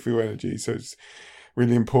fossil fuel energy. So it's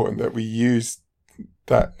really important that we use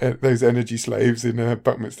those energy slaves in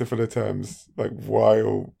Buckminster Fuller terms, like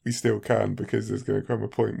while we still can, because there's going to come a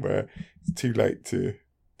point where it's too late to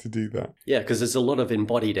do that. Yeah, because there's a lot of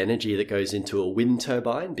embodied energy that goes into a wind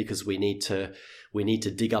turbine, because we need to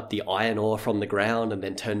dig up the iron ore from the ground and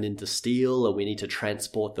then turn it into steel, and we need to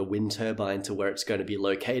transport the wind turbine to where it's going to be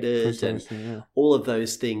located. Precisely, and all of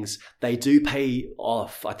those things, they do pay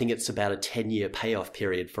off. I think it's about a 10-year payoff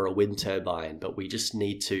period for a wind turbine, but we just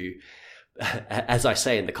need to, as I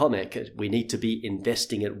say in the comic, we need to be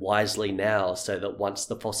investing it wisely now, so that once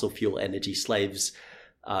the fossil fuel energy slaves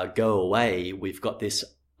go away, we've got this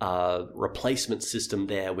replacement system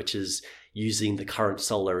there, which is using the current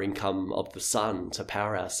solar income of the sun to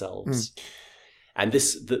power ourselves. And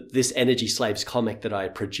this Energy Slaves comic that I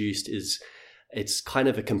produced it's kind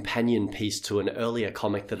of a companion piece to an earlier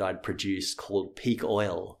comic that I'd produced called Peak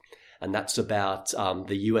Oil. And that's about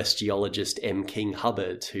the US geologist M. King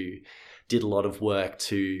Hubbard, who did a lot of work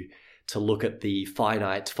to look at the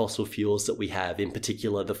finite fossil fuels that we have, in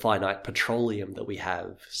particular the finite petroleum that we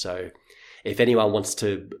have. So if anyone wants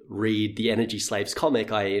to read the Energy Slaves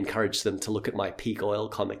comic, I encourage them to look at my Peak Oil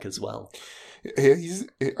comic as well.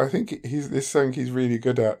 I think this something he's really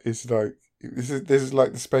good at is like, this is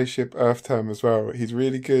like the spaceship Earth term as well. He's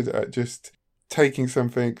really good at just taking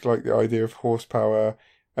something like the idea of horsepower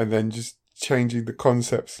and then just changing the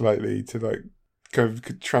concept slightly to like kind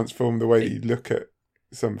of transform the way that you look at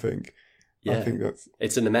something. Yeah, I think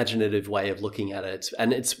it's an imaginative way of looking at it.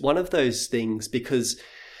 And it's one of those things, because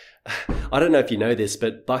I don't know if you know this,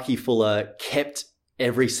 but Bucky Fuller kept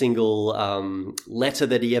every single letter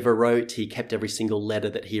that he ever wrote. He kept every single letter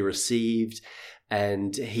that he received.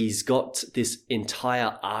 And he's got this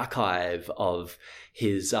entire archive of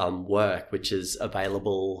his work, which is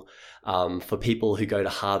available for people who go to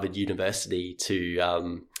Harvard University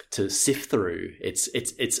to sift through. It's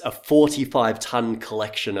a 45-ton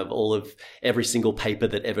collection of every single paper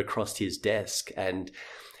that ever crossed his desk. And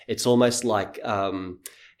it's almost like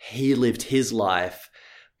he lived his life,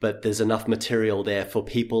 but there's enough material there for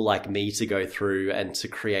people like me to go through and to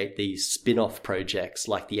create these spin-off projects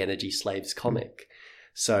like the Energy Slaves comic.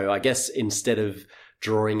 So I guess instead of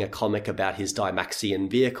drawing a comic about his Dymaxion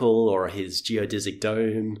vehicle or his geodesic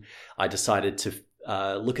dome, I decided to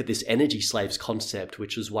look at this Energy Slaves concept,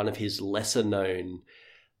 which was one of his lesser known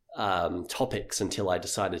topics, until I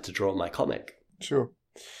decided to draw my comic. Sure.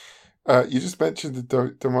 You just mentioned the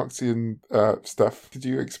Dymaxion stuff. Could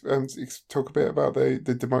you talk a bit about the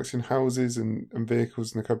Dymaxion houses and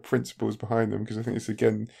vehicles and the kind of principles behind them? Because I think this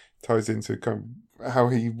again ties into kind of how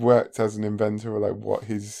he worked as an inventor, or like what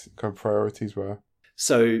his kind of priorities were.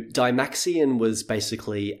 So Dymaxion was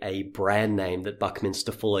basically a brand name that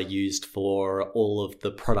Buckminster Fuller used for all of the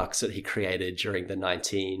products that he created during the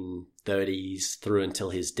 1930s through until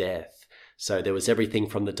his death. So there was everything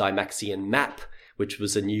from the Dymaxion map, which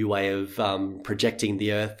was a new way of projecting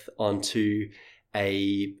the Earth onto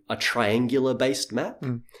a triangular-based map,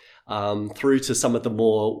 through to some of the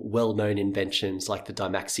more well-known inventions like the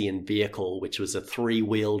Dymaxion vehicle, which was a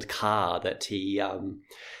 3-wheeled car that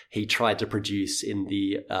he tried to produce in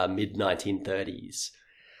the mid-1930s.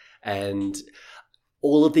 And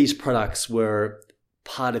all of these products were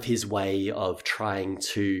part of his way of trying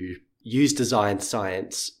to use design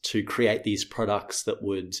science to create these products that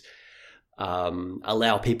would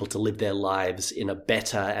allow people to live their lives in a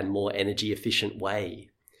better and more energy efficient way.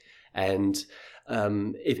 And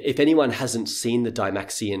if anyone hasn't seen the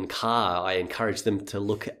Dymaxion car, I encourage them to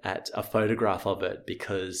look at a photograph of it,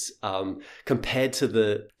 because compared to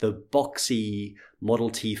the boxy Model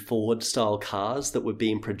T Ford style cars that were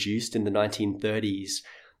being produced in the 1930s,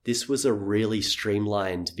 this was a really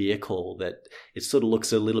streamlined vehicle that it sort of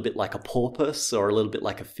looks a little bit like a porpoise or a little bit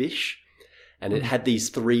like a fish. And it had these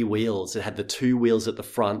 3 wheels. It had the 2 wheels at the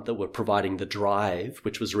front that were providing the drive,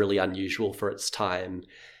 which was really unusual for its time.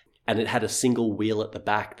 And it had a single wheel at the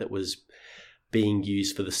back that was being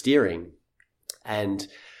used for the steering. And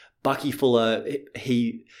Bucky Fuller,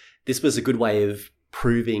 this was a good way of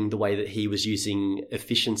proving the way that he was using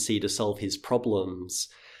efficiency to solve his problems.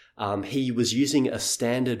 He was using a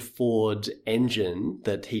standard Ford engine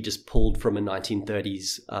that he just pulled from a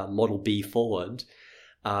 1930s Model B Ford.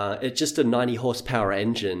 It's just a 90 horsepower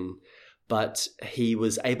engine, but he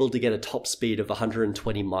was able to get a top speed of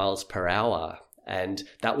 120 miles per hour. And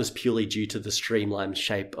that was purely due to the streamlined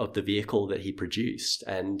shape of the vehicle that he produced.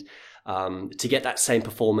 And To get that same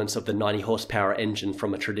performance of the 90 horsepower engine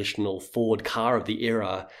from a traditional Ford car of the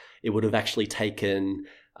era, it would have actually taken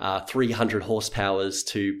 300 horsepowers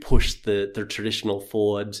to push the traditional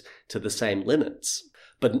Ford to the same limits.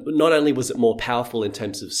 But not only was it more powerful in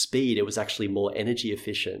terms of speed, it was actually more energy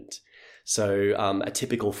efficient. So a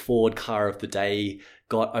typical Ford car of the day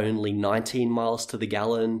got only 19 miles to the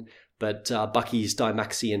gallon, but Bucky's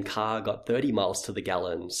Dymaxion car got 30 miles to the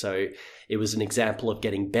gallon. So it was an example of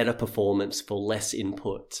getting better performance for less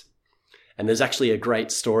input. And there's actually a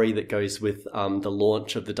great story that goes with the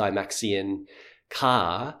launch of the Dymaxion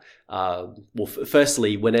car.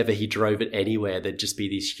 Firstly, whenever he drove it anywhere, there'd just be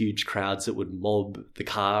these huge crowds that would mob the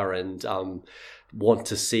car and want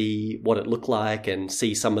to see what it looked like and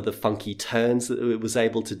see some of the funky turns that it was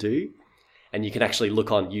able to do. And you can actually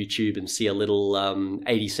look on YouTube and see a little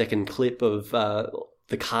 80-second clip of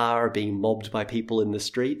the car being mobbed by people in the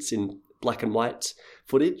streets in black and white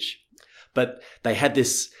footage. But they had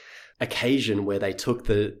this occasion where they took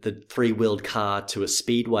the three-wheeled car to a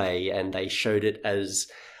speedway and they showed it as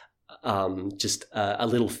just a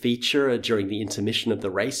little feature during the intermission of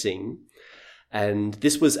the racing. And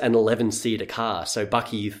this was an 11-seater car. So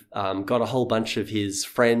Bucky got a whole bunch of his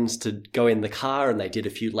friends to go in the car and they did a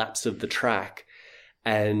few laps of the track.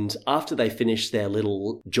 And after they finished their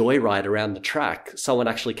little joyride around the track, someone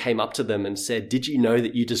actually came up to them and said, "Did you know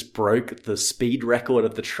that you just broke the speed record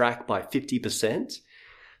of the track by 50%?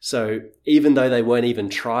 So even though they weren't even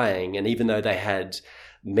trying, and even though they had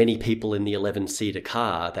many people in the 11-seater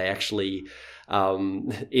car, they actually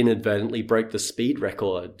inadvertently broke the speed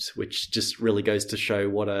record, which just really goes to show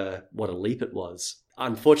what a leap it was.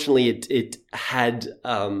 Unfortunately, it had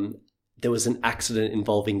there was an accident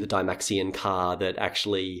involving the Dymaxion car that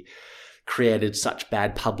actually created such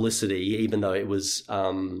bad publicity, even though it was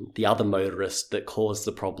the other motorist that caused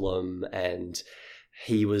the problem, and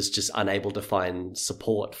he was just unable to find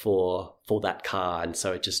support for that car, and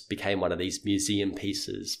so it just became one of these museum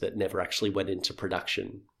pieces that never actually went into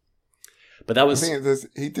production. But that was... I think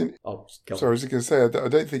he didn't... Oh, sorry, I was going to say, I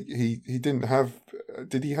don't think he didn't have...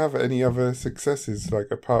 Did he have any other successes, like,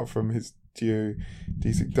 apart from his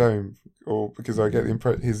geodesic dome? Or, because I get the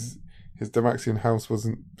impression his Dymaxion house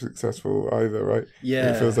wasn't successful either, right? Yeah.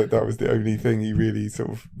 And it feels like that was the only thing he really sort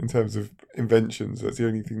of, in terms of inventions, that's the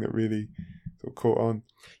only thing that really sort of caught on.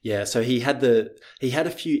 Yeah, so he had a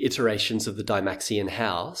few iterations of the Dymaxion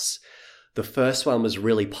house. The first one was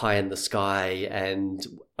really pie in the sky and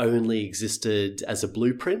only existed as a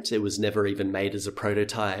blueprint. It was never even made as a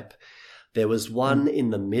prototype. There was one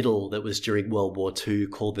in the middle that was during World War II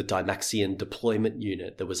called the Dymaxion Deployment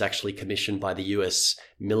Unit that was actually commissioned by the US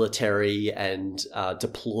military and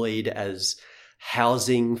deployed as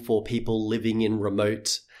housing for people living in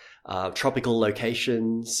remote tropical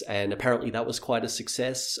locations. And apparently that was quite a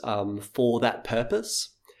success for that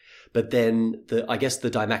purpose. But then I guess the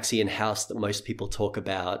Dymaxion house that most people talk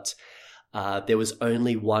about, there was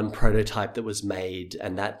only one prototype that was made,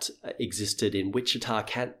 and that existed in Wichita,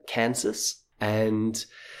 Kansas. And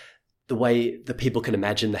the way that people can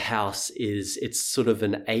imagine the house is it's sort of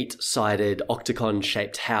an 8-sided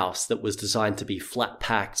octagon-shaped house that was designed to be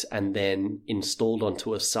flat-packed and then installed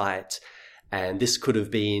onto a site. And this could have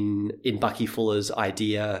been, in Bucky Fuller's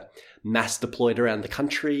idea, mass deployed around the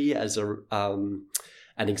country as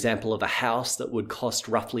an example of a house that would cost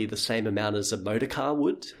roughly the same amount as a motor car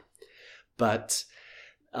would. But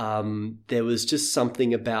there was just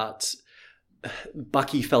something about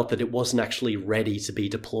Bucky felt that it wasn't actually ready to be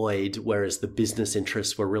deployed, whereas the business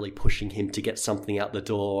interests were really pushing him to get something out the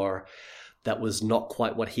door that was not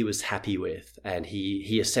quite what he was happy with. And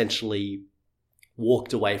he essentially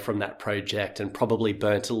walked away from that project and probably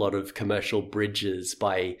burnt a lot of commercial bridges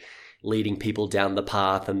by leading people down the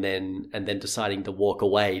path and then deciding to walk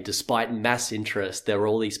away. Despite mass interest, there were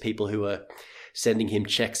all these people who were sending him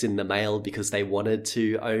checks in the mail because they wanted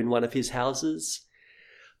to own one of his houses.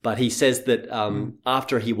 But he says that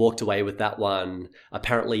after he walked away with that one,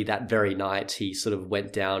 apparently that very night he sort of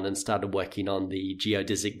went down and started working on the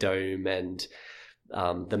geodesic dome, and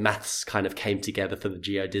the maths kind of came together for the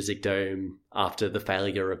geodesic dome after the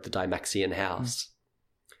failure of the Dymaxion house.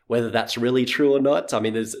 Whether that's really true or not, I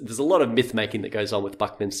mean, there's a lot of myth making that goes on with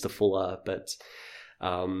Buckminster Fuller, but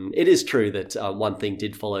it is true that one thing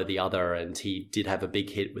did follow the other, and he did have a big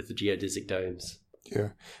hit with the geodesic domes. Yeah,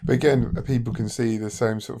 but again, people can see the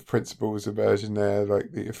same sort of principles emerging there,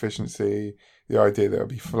 like the efficiency, the idea that it would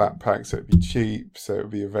be flat packed, so it would be cheap, so it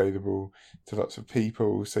would be available to lots of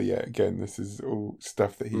people. So yeah, again, this is all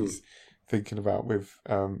stuff that he's thinking about with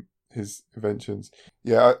his inventions.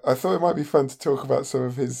 Yeah, I thought it might be fun to talk about some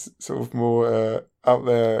of his sort of more out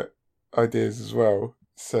there ideas as well.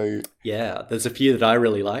 So Yeah, there's a few that I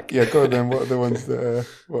really like. yeah, go on then. What are the ones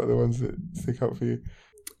that stick out for you?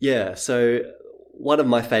 Yeah, so one of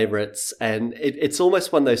my favorites, and it's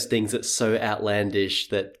almost one of those things that's so outlandish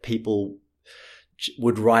that people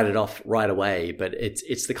would write it off right away, but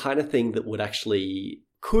it's the kind of thing that would actually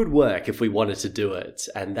could work if we wanted to do it.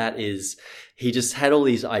 And that is, he just had all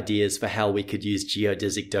these ideas for how we could use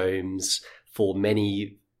geodesic domes for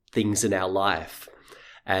many things in our life.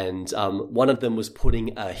 And one of them was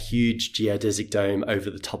putting a huge geodesic dome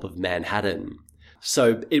over the top of Manhattan.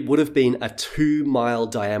 So it would have been a 2-mile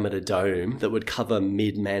diameter dome that would cover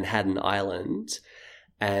mid-Manhattan Island.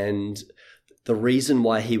 And the reason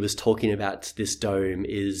why he was talking about this dome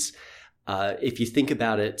is, if you think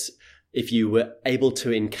about it, if you were able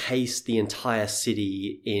to encase the entire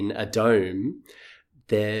city in a dome,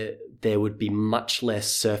 there would be much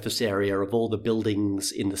less surface area of all the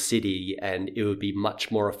buildings in the city, and it would be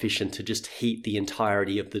much more efficient to just heat the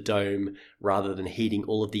entirety of the dome rather than heating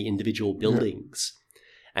all of the individual buildings.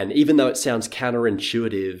 Yeah. And even though it sounds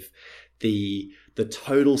counterintuitive, the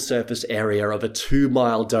total surface area of a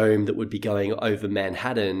 2-mile dome that would be going over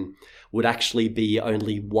Manhattan would actually be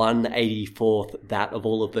only 1/84th that of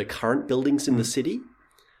all of the current buildings in the city.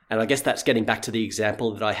 And I guess that's getting back to the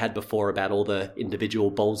example that I had before about all the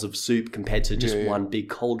individual bowls of soup compared to just one big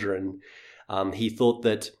cauldron. He thought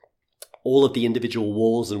that all of the individual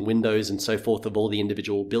walls and windows and so forth of all the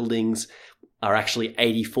individual buildings are actually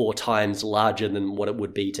 84 times larger than what it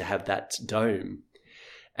would be to have that dome.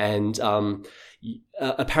 And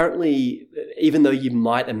apparently, even though you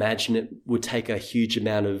might imagine it would take a huge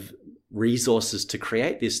amount of resources to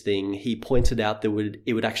create this thing, he pointed out that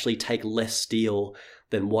it would actually take less steel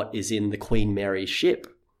than what is in the Queen Mary ship,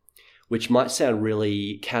 which might sound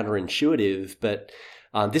really counterintuitive, but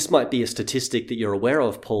this might be a statistic that you're aware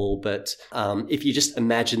of, Paul, but if you just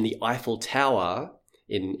imagine the Eiffel Tower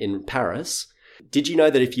in Paris, did you know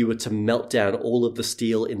that if you were to melt down all of the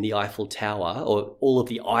steel in the Eiffel Tower, or all of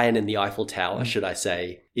the iron in the Eiffel Tower, should I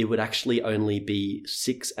say, it would actually only be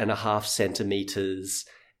 6.5 centimeters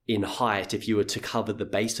in height if you were to cover the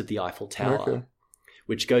base of the Eiffel Tower,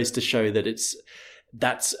 which goes to show that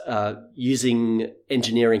that's using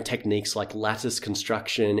engineering techniques like lattice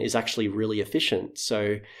construction is actually really efficient.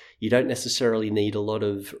 So you don't necessarily need a lot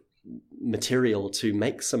of material to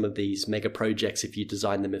make some of these mega projects if you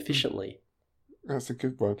design them efficiently. That's a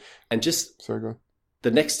good one. And just sorry, go on.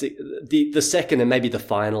 The second and maybe the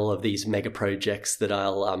final of these mega projects that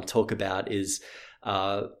I'll talk about is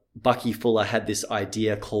Bucky Fuller had this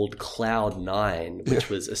idea called Cloud 9, which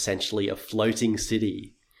was essentially a floating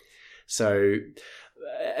city. So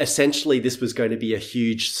essentially this was going to be a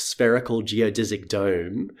huge spherical geodesic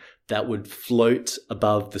dome that would float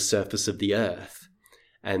above the surface of the Earth.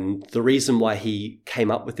 And the reason why he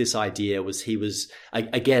came up with this idea was he was,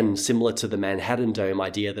 again, similar to the Manhattan Dome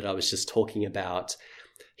idea that I was just talking about.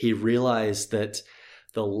 He realized that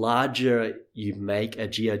the larger you make a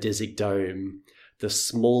geodesic dome, the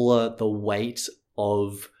smaller the weight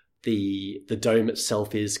of the dome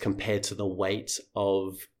itself is compared to the weight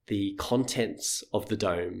of the contents of the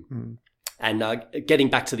dome. And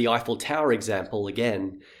getting back to the Eiffel Tower example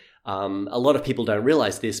again, a lot of people don't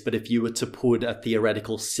realize this, but if you were to put a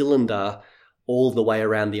theoretical cylinder all the way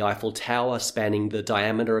around the Eiffel Tower, spanning the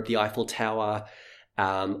diameter of the Eiffel Tower,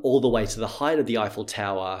 all the way to the height of the Eiffel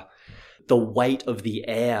Tower, the weight of the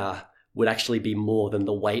air would actually be more than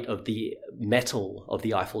the weight of the metal of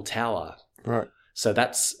the Eiffel Tower. Right. So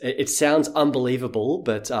it sounds unbelievable,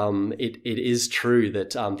 but it is true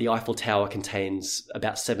that the Eiffel Tower contains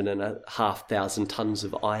about 7,500 tons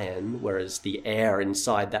of iron, whereas the air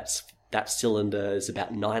inside that cylinder is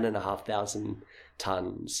about 9,500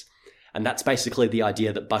 tons. And that's basically the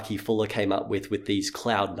idea that Bucky Fuller came up with these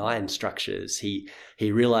Cloud 9 structures. He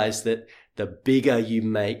realized that the bigger you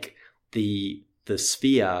make the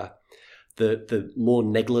sphere, the more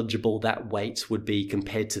negligible that weight would be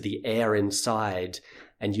compared to the air inside.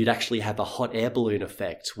 And you'd actually have a hot air balloon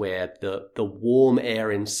effect where the warm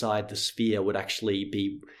air inside the sphere would actually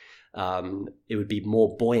be, it would be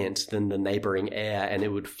more buoyant than the neighboring air, and it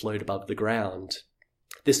would float above the ground.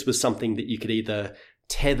 This was something that you could either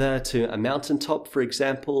tether to a mountaintop, for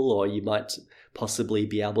example, or you might possibly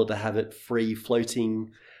be able to have it free floating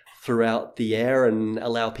throughout the air and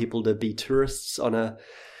allow people to be tourists on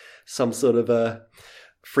some sort of a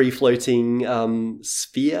free-floating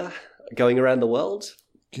sphere going around the world.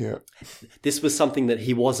 Yeah. This was something that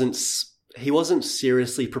he wasn't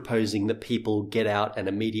seriously proposing that people get out and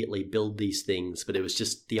immediately build these things, but it was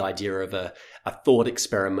just the idea of a thought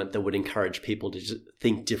experiment that would encourage people to just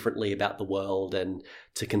think differently about the world and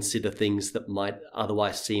to consider things that might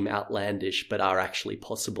otherwise seem outlandish but are actually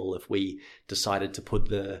possible if we decided to put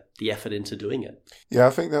the effort into doing it. Yeah,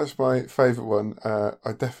 I think that's my favourite one.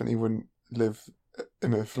 I definitely wouldn't live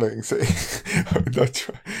in a floating city. I would not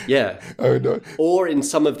try. Yeah. I would not. Or in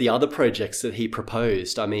some of the other projects that he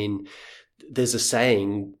proposed. I mean, there's a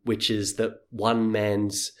saying which is that one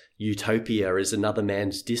man's utopia is another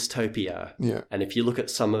man's dystopia. Yeah. And if you look at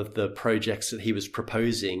some of the projects that he was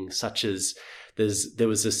proposing, such as there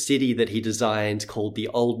was a city that he designed called the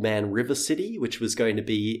Old Man River City, which was going to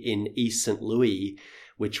be in East St. Louis,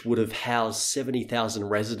 which would have housed 70,000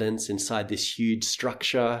 residents inside this huge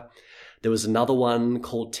structure. There was another one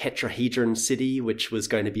called Tetrahedron City, which was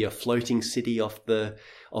going to be a floating city off the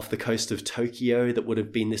coast of Tokyo that would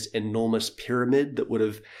have been this enormous pyramid that would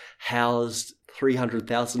have housed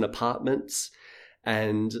 300,000 apartments.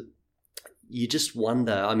 And you just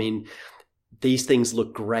wonder, I mean, these things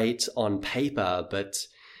look great on paper, but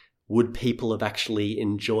would people have actually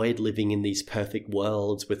enjoyed living in these perfect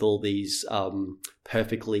worlds with all these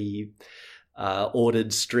perfectly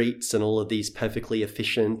ordered streets and all of these perfectly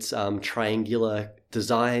efficient triangular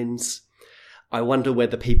designs? I wonder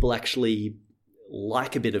whether people actually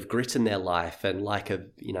like a bit of grit in their life and like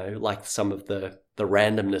some of the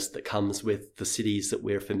randomness that comes with the cities that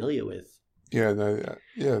we're familiar with. Yeah,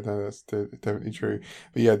 that's definitely true.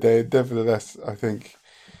 But yeah, they're nevertheless, I think,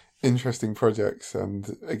 interesting projects,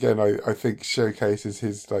 and again, I think showcases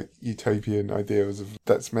his like utopian ideals of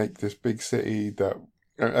let's make this big city that.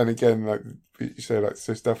 And again, like you say, like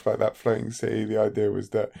so stuff like that floating city, the idea was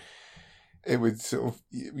that it would sort of,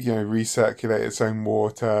 recirculate its own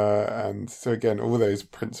water. And so again, all those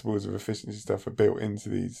principles of efficiency stuff are built into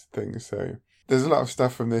these things. So there's a lot of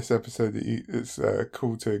stuff from this episode that it's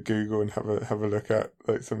cool to Google and have a look at,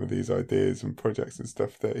 like some of these ideas and projects and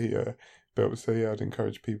stuff that he built. So yeah, I'd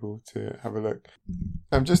encourage people to have a look.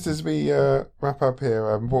 Just as we wrap up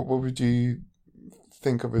here, what would you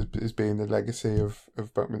think of as being the legacy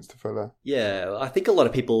of Buckminster Fuller? Yeah, I think a lot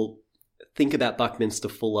of people think about Buckminster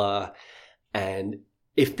Fuller, and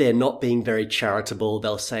if they're not being very charitable,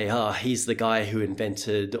 they'll say, he's the guy who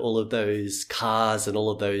invented all of those cars and all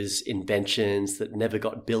of those inventions that never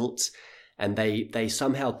got built. And they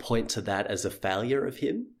somehow point to that as a failure of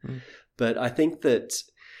him. Mm. But I think that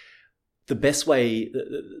the best way,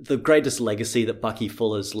 the greatest legacy that Bucky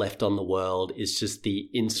Fuller's left on the world is just the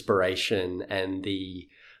inspiration and the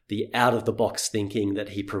out-of-the-box thinking that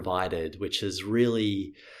he provided, which has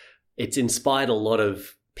really, it's inspired a lot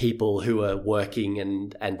of people who are working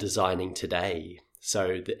and designing today.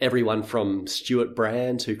 So everyone from Stuart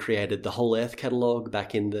Brand, who created the Whole Earth catalogue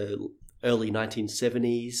back in the early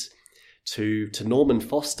 1970s, to Norman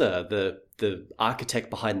Foster, the architect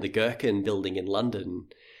behind the Gherkin building in London.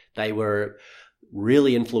 They were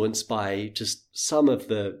really influenced by just some of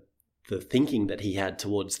the thinking that he had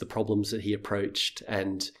towards the problems that he approached.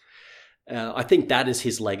 And I think that is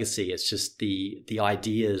his legacy. It's just the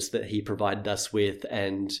ideas that he provided us with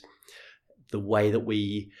and the way that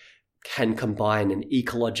we can combine an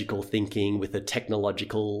ecological thinking with a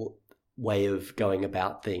technological way of going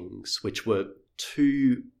about things, which were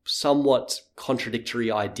two somewhat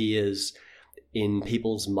contradictory ideas in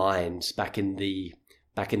people's minds back in the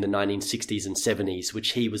 1960s and 70s,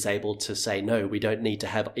 which he was able to say, no, we don't need to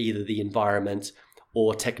have either the environment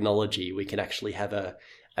or technology. We can actually have a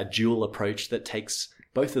dual approach that takes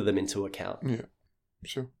both of them into account. Yeah,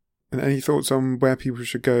 sure. And any thoughts on where people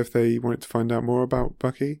should go if they wanted to find out more about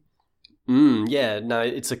Bucky? Yeah, no,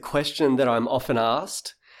 it's a question that I'm often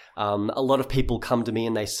asked. A lot of people come to me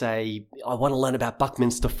and they say, I want to learn about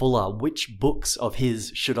Buckminster Fuller. Which books of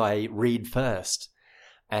his should I read first?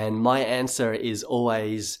 And my answer is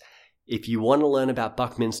always, if you want to learn about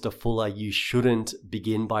Buckminster Fuller, you shouldn't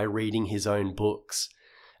begin by reading his own books.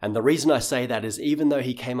 And the reason I say that is even though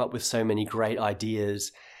he came up with so many great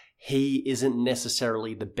ideas, he isn't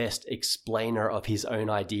necessarily the best explainer of his own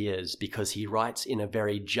ideas because he writes in a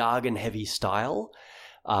very jargon-heavy style,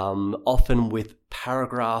 often with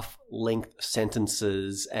paragraph-length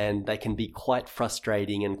sentences, and they can be quite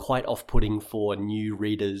frustrating and quite off-putting for new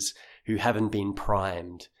readers who haven't been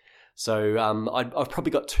primed. So I've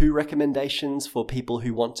probably got two recommendations for people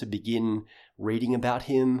who want to begin reading about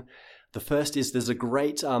him. The first is there's a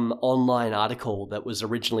great online article that was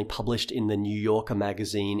originally published in the New Yorker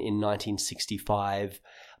magazine in 1965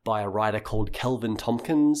 by a writer called Kelvin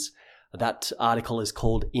Tompkins. That article is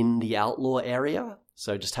called In the Outlaw Area.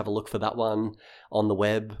 So just have a look for that one on the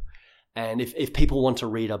web. And if people want to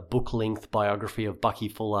read a book-length biography of Bucky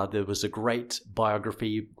Fuller, there was a great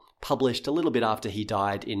biography published a little bit after he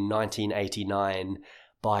died in 1989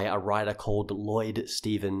 by a writer called Lloyd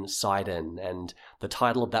Stephen Sidon. And the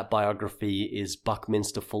title of that biography is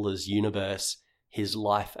Buckminster Fuller's Universe, His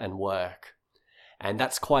Life and Work. And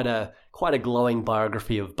that's quite a glowing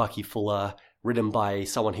biography of Bucky Fuller, written by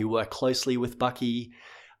someone who worked closely with Bucky.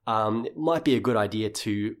 It might be a good idea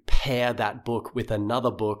to pair that book with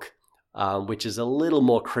another book, which is a little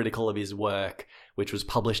more critical of his work, which was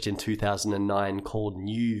published in 2009 called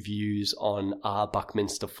New Views on R.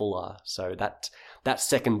 Buckminster Fuller. So that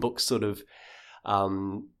second book sort of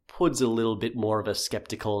puts a little bit more of a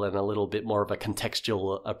skeptical and a little bit more of a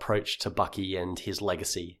contextual approach to Bucky and his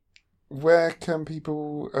legacy. Where can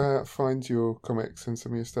people find your comics and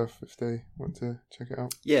some of your stuff if they want to check it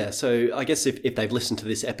out? Yeah, so I guess if they've listened to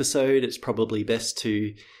this episode, it's probably best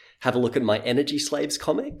to have a look at my Energy Slaves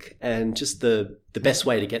comic. And just the best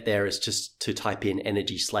way to get there is just to type in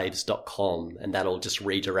energyslaves.com, and that'll just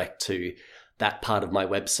redirect to that part of my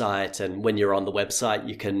website. And when you're on the website,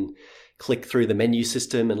 you can click through the menu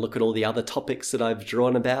system and look at all the other topics that I've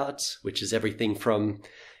drawn about, which is everything from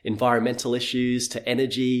environmental issues to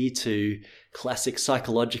energy to classic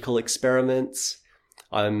psychological experiments.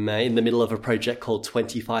 I'm in the middle of a project called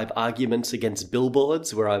 25 Arguments Against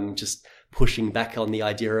Billboards, where I'm just pushing back on the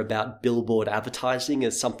idea about billboard advertising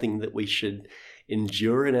as something that we should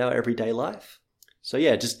endure in our everyday life. So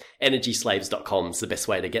yeah, just energyslaves.com is the best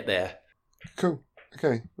way to get there. Cool.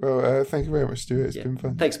 Okay. Well, thank you very much, Stuart. It's been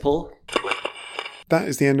fun. Thanks, Paul. That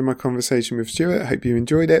is the end of my conversation with Stuart. I hope you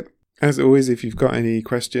enjoyed it. As always, if you've got any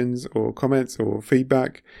questions or comments or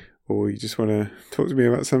feedback, or you just want to talk to me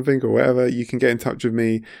about something or whatever, you can get in touch with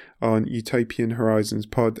me on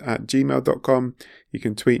utopianhorizonspod@gmail.com. You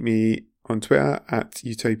can tweet me on Twitter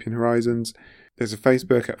 @utopianhorizons. There's a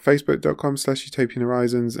Facebook at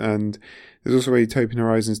facebook.com/utopianhorizons, and there's also a Utopian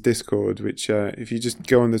Horizons Discord, which if you just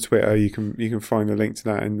go on the Twitter, you can find the link to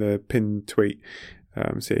that in the pinned tweet.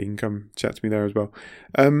 So you can come chat to me there as well.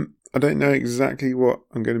 I don't know exactly what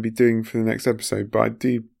I'm going to be doing for the next episode, but I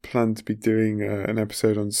do plan to be doing an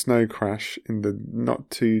episode on Snow Crash in the not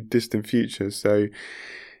too distant future. So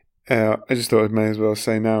I just thought I may as well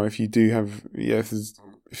say now, if you do have,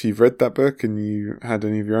 if you've read that book and you had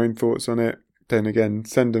any of your own thoughts on it, then again,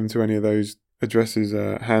 send them to any of those addresses,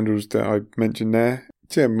 handles that I mentioned there.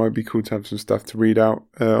 So yeah, it might be cool to have some stuff to read out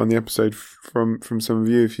on the episode from some of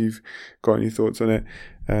you if you've got any thoughts on it.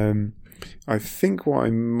 I think what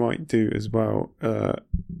I might do as well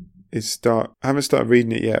is I haven't started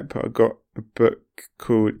reading it yet, but I've got a book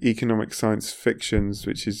called Economic Science Fictions,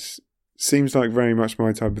 which seems like very much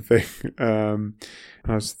my type of thing.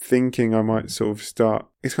 I was thinking I might sort of start,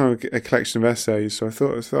 it's kind of a collection of essays, so I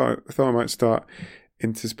thought I might start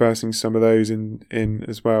interspersing some of those in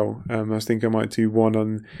as well. I was thinking I might do one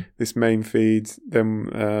on this main feed,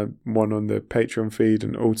 then one on the Patreon feed,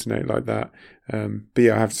 and alternate like that. But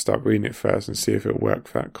yeah, I have to start reading it first and see if it'll work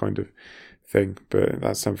for that kind of thing. But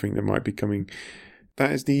that's something that might be coming.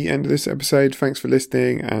 That is the end of this episode. Thanks for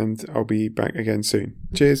listening, and I'll be back again soon.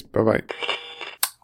 Cheers. Bye-bye.